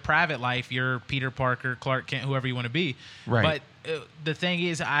your private life, you're Peter Parker, Clark Kent, whoever you want to be. Right. But the thing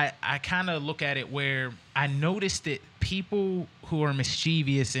is, I kind of look at it where I noticed that people who are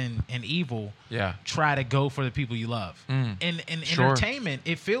mischievous and evil try to go for the people you love. In entertainment,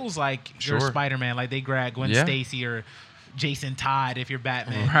 it feels like you're Spider-Man, like they grab Gwen Stacy or Jason Todd if you're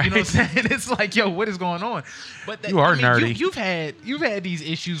Batman. Right. You know what I'm saying? It's like, yo, what is going on? But you are nerdy. You've had these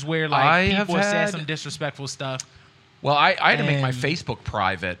issues where like people have said some disrespectful stuff. Well, I had to make my Facebook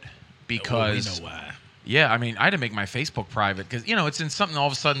private because we know why. Yeah, I mean, I had to make my Facebook private because it's in something. All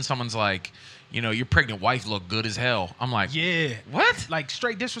of a sudden, someone's like, your pregnant wife looked good as hell. I'm like, Yeah. what? Like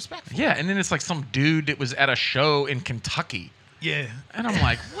straight disrespectful. Yeah, and then it's like some dude that was at a show in Kentucky. Yeah. And I'm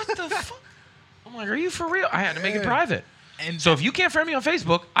like, what the fuck? I'm like, are you for real? I had to make it Yeah. private. And So if you can't friend me on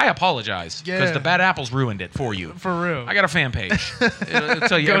Facebook, I apologize. Because Yeah. the bad apples ruined it for you. For real. I got a fan page. It'll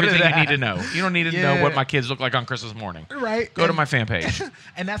tell you Go to everything you that. need to know. You don't need to know what my kids look like on Christmas morning. Right. Go to my fan page.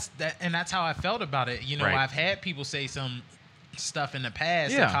 And that's how I felt about it. Right. I've had people say some stuff in the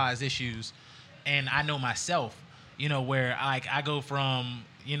past Yeah. that cause issues, and I know myself, where like I go from,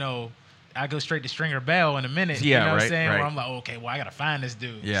 I go straight to Stringer Bell in a minute. Yeah, you know what right, I'm saying? right. Where I'm like, okay, well, I gotta find this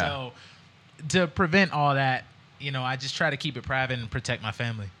dude. Yeah. So to prevent all that, I just try to keep it private and protect my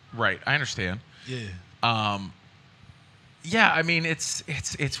family. Right. I understand. Yeah. Yeah, I mean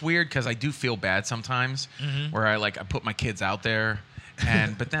it's weird because I do feel bad sometimes where I put my kids out there,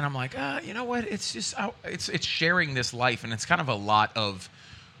 but then I'm like, you know what? It's just it's sharing this life, and it's kind of a lot of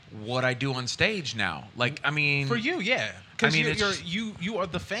what I do on stage now. Like, I mean, For you, yeah. Because I mean, you are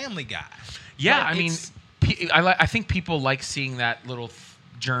the family guy. yeah, But I mean, I think people like seeing that little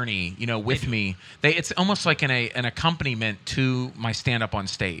journey, with me. It's almost like an accompaniment to my stand up on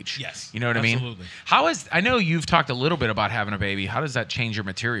stage. Yes, you know what I mean. absolutely. I know you've talked a little bit about having a baby. How does that change your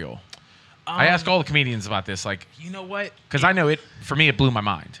material? I ask all the comedians about this, like, You know what? because I know it. For me, it blew my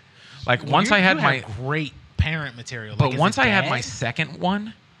mind. Like once I had my great parent material, but like, as once a I had dad- my second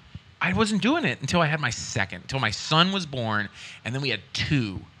one, I wasn't doing it until I had my second, until my son was born, and then we had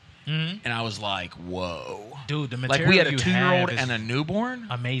two. And I was like, whoa. Dude, the Like material we had a you 2-year-old have is and a newborn.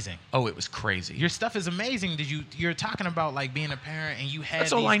 amazing. Oh, it was crazy. Your stuff is amazing. You're talking about like being a parent and you have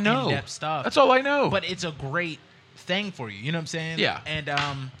That's all these I know. in-depth stuff. That's all I know. But it's a great thing for you. You know what I'm saying? Yeah. And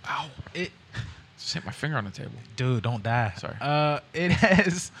Ow. it Just hit my finger on the table. dude, don't die. Sorry.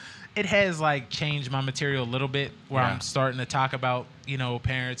 It has like changed my material a little bit where Yeah. I'm starting to talk about,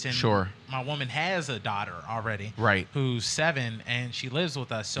 parents, and Sure. my woman has a daughter already. Right. Who's 7 and she lives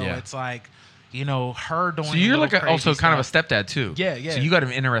with us. So Yeah. it's like, her doing So you're little like also crazy kind of a stuff. stepdad too. Yeah, yeah. So you got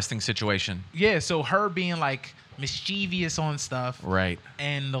an interesting situation. Yeah, so her being like mischievous on stuff. Right.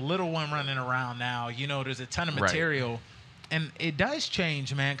 And the little one running around now, there's a ton of Right. material. And it does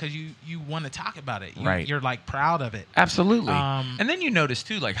change, man, because you want to talk about it. Right. You're like proud of it. Absolutely. Um, and then you notice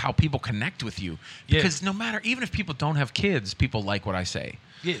too, like how people connect with you. Yeah. Because no matter, even if people don't have kids, people like what I say.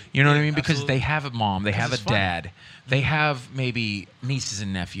 Yeah. You know what I Yeah, mean? Because absolutely. they have a mom, they have a it's funny. dad, they have maybe nieces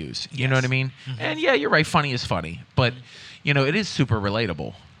and nephews. You know Yes. what I mean? And yeah, you're right. Funny is funny, but it is super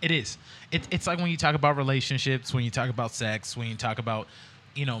relatable. It is. It's like when you talk about relationships, when you talk about sex, when you talk about,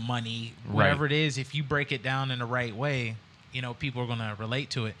 money, whatever Right. it is, if you break it down in the right way, people are going to relate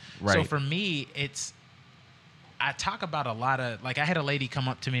to it. So Right. for me, I talk about a lot of, like I had a lady come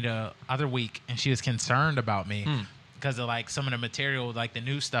up to me the other week and she was concerned about me because of like some of the material, like the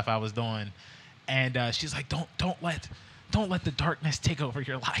new stuff I was doing. And she's like, don't let the darkness take over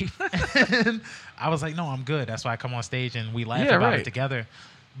your life. And I was like, no, I'm good. That's why I come on stage and we laugh Yeah, about right. it together.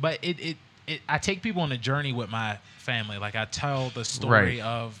 But I take people on a journey with my family. Like I tell the story Right.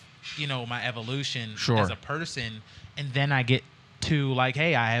 of, my evolution Sure. as a person. And then I get to like,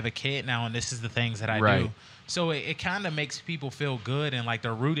 hey, I have a kid now and this is the things that I Right. do. So it kind of makes people feel good and like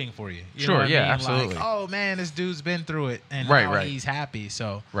they're rooting for you. You Sure, know what yeah, I mean? absolutely. Like, oh man, this dude's been through it and Right, now right. he's happy.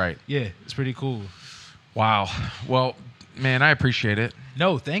 So Right. yeah, it's pretty cool. Wow. Well, man, I appreciate it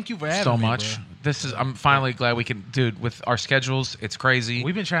No, thank you for having so me, much. bro. I'm finally glad we can, dude, with our schedules, it's crazy.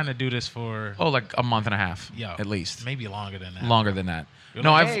 We've been trying to do this for like a month and a half, yo, at least. maybe longer than that. Longer than that. You're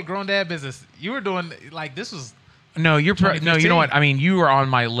No, like, I've hey, grown dad business. You were doing like this was no, you're no, you know 2015. what? I mean, you were on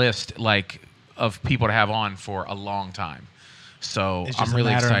my list like of people to have on for a long time. So it's just I'm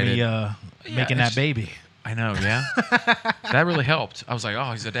really a matter excited. of me, making it's- that baby. I know, yeah. That really helped. I was like,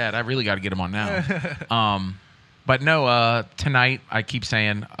 oh, he's a dad. I really got to get him on now. But no, tonight, I keep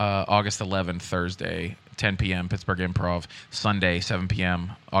saying August 11th, Thursday, 10 p.m., Pittsburgh Improv. Sunday, 7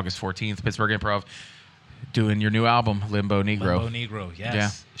 p.m., August 14th, Pittsburgh Improv. Doing your new album, Limbo Negro. Limbo Negro, yes. Yeah.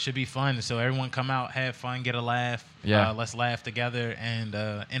 Should be fun. So everyone come out, have fun, get a laugh. Yeah. Let's laugh together and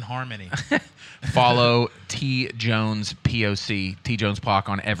in harmony. Follow T Jones POC, T Jones POC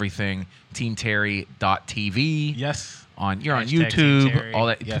on everything. TeamTerry.tv. Yes. You're on Hashtag Team YouTube, Terry. all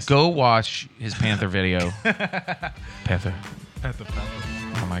that. Yes. Go watch his Panther video. Panther. Panther.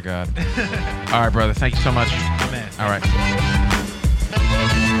 Oh my God. All right, brother. Thank you so much. Man. All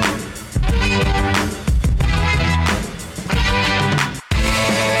right.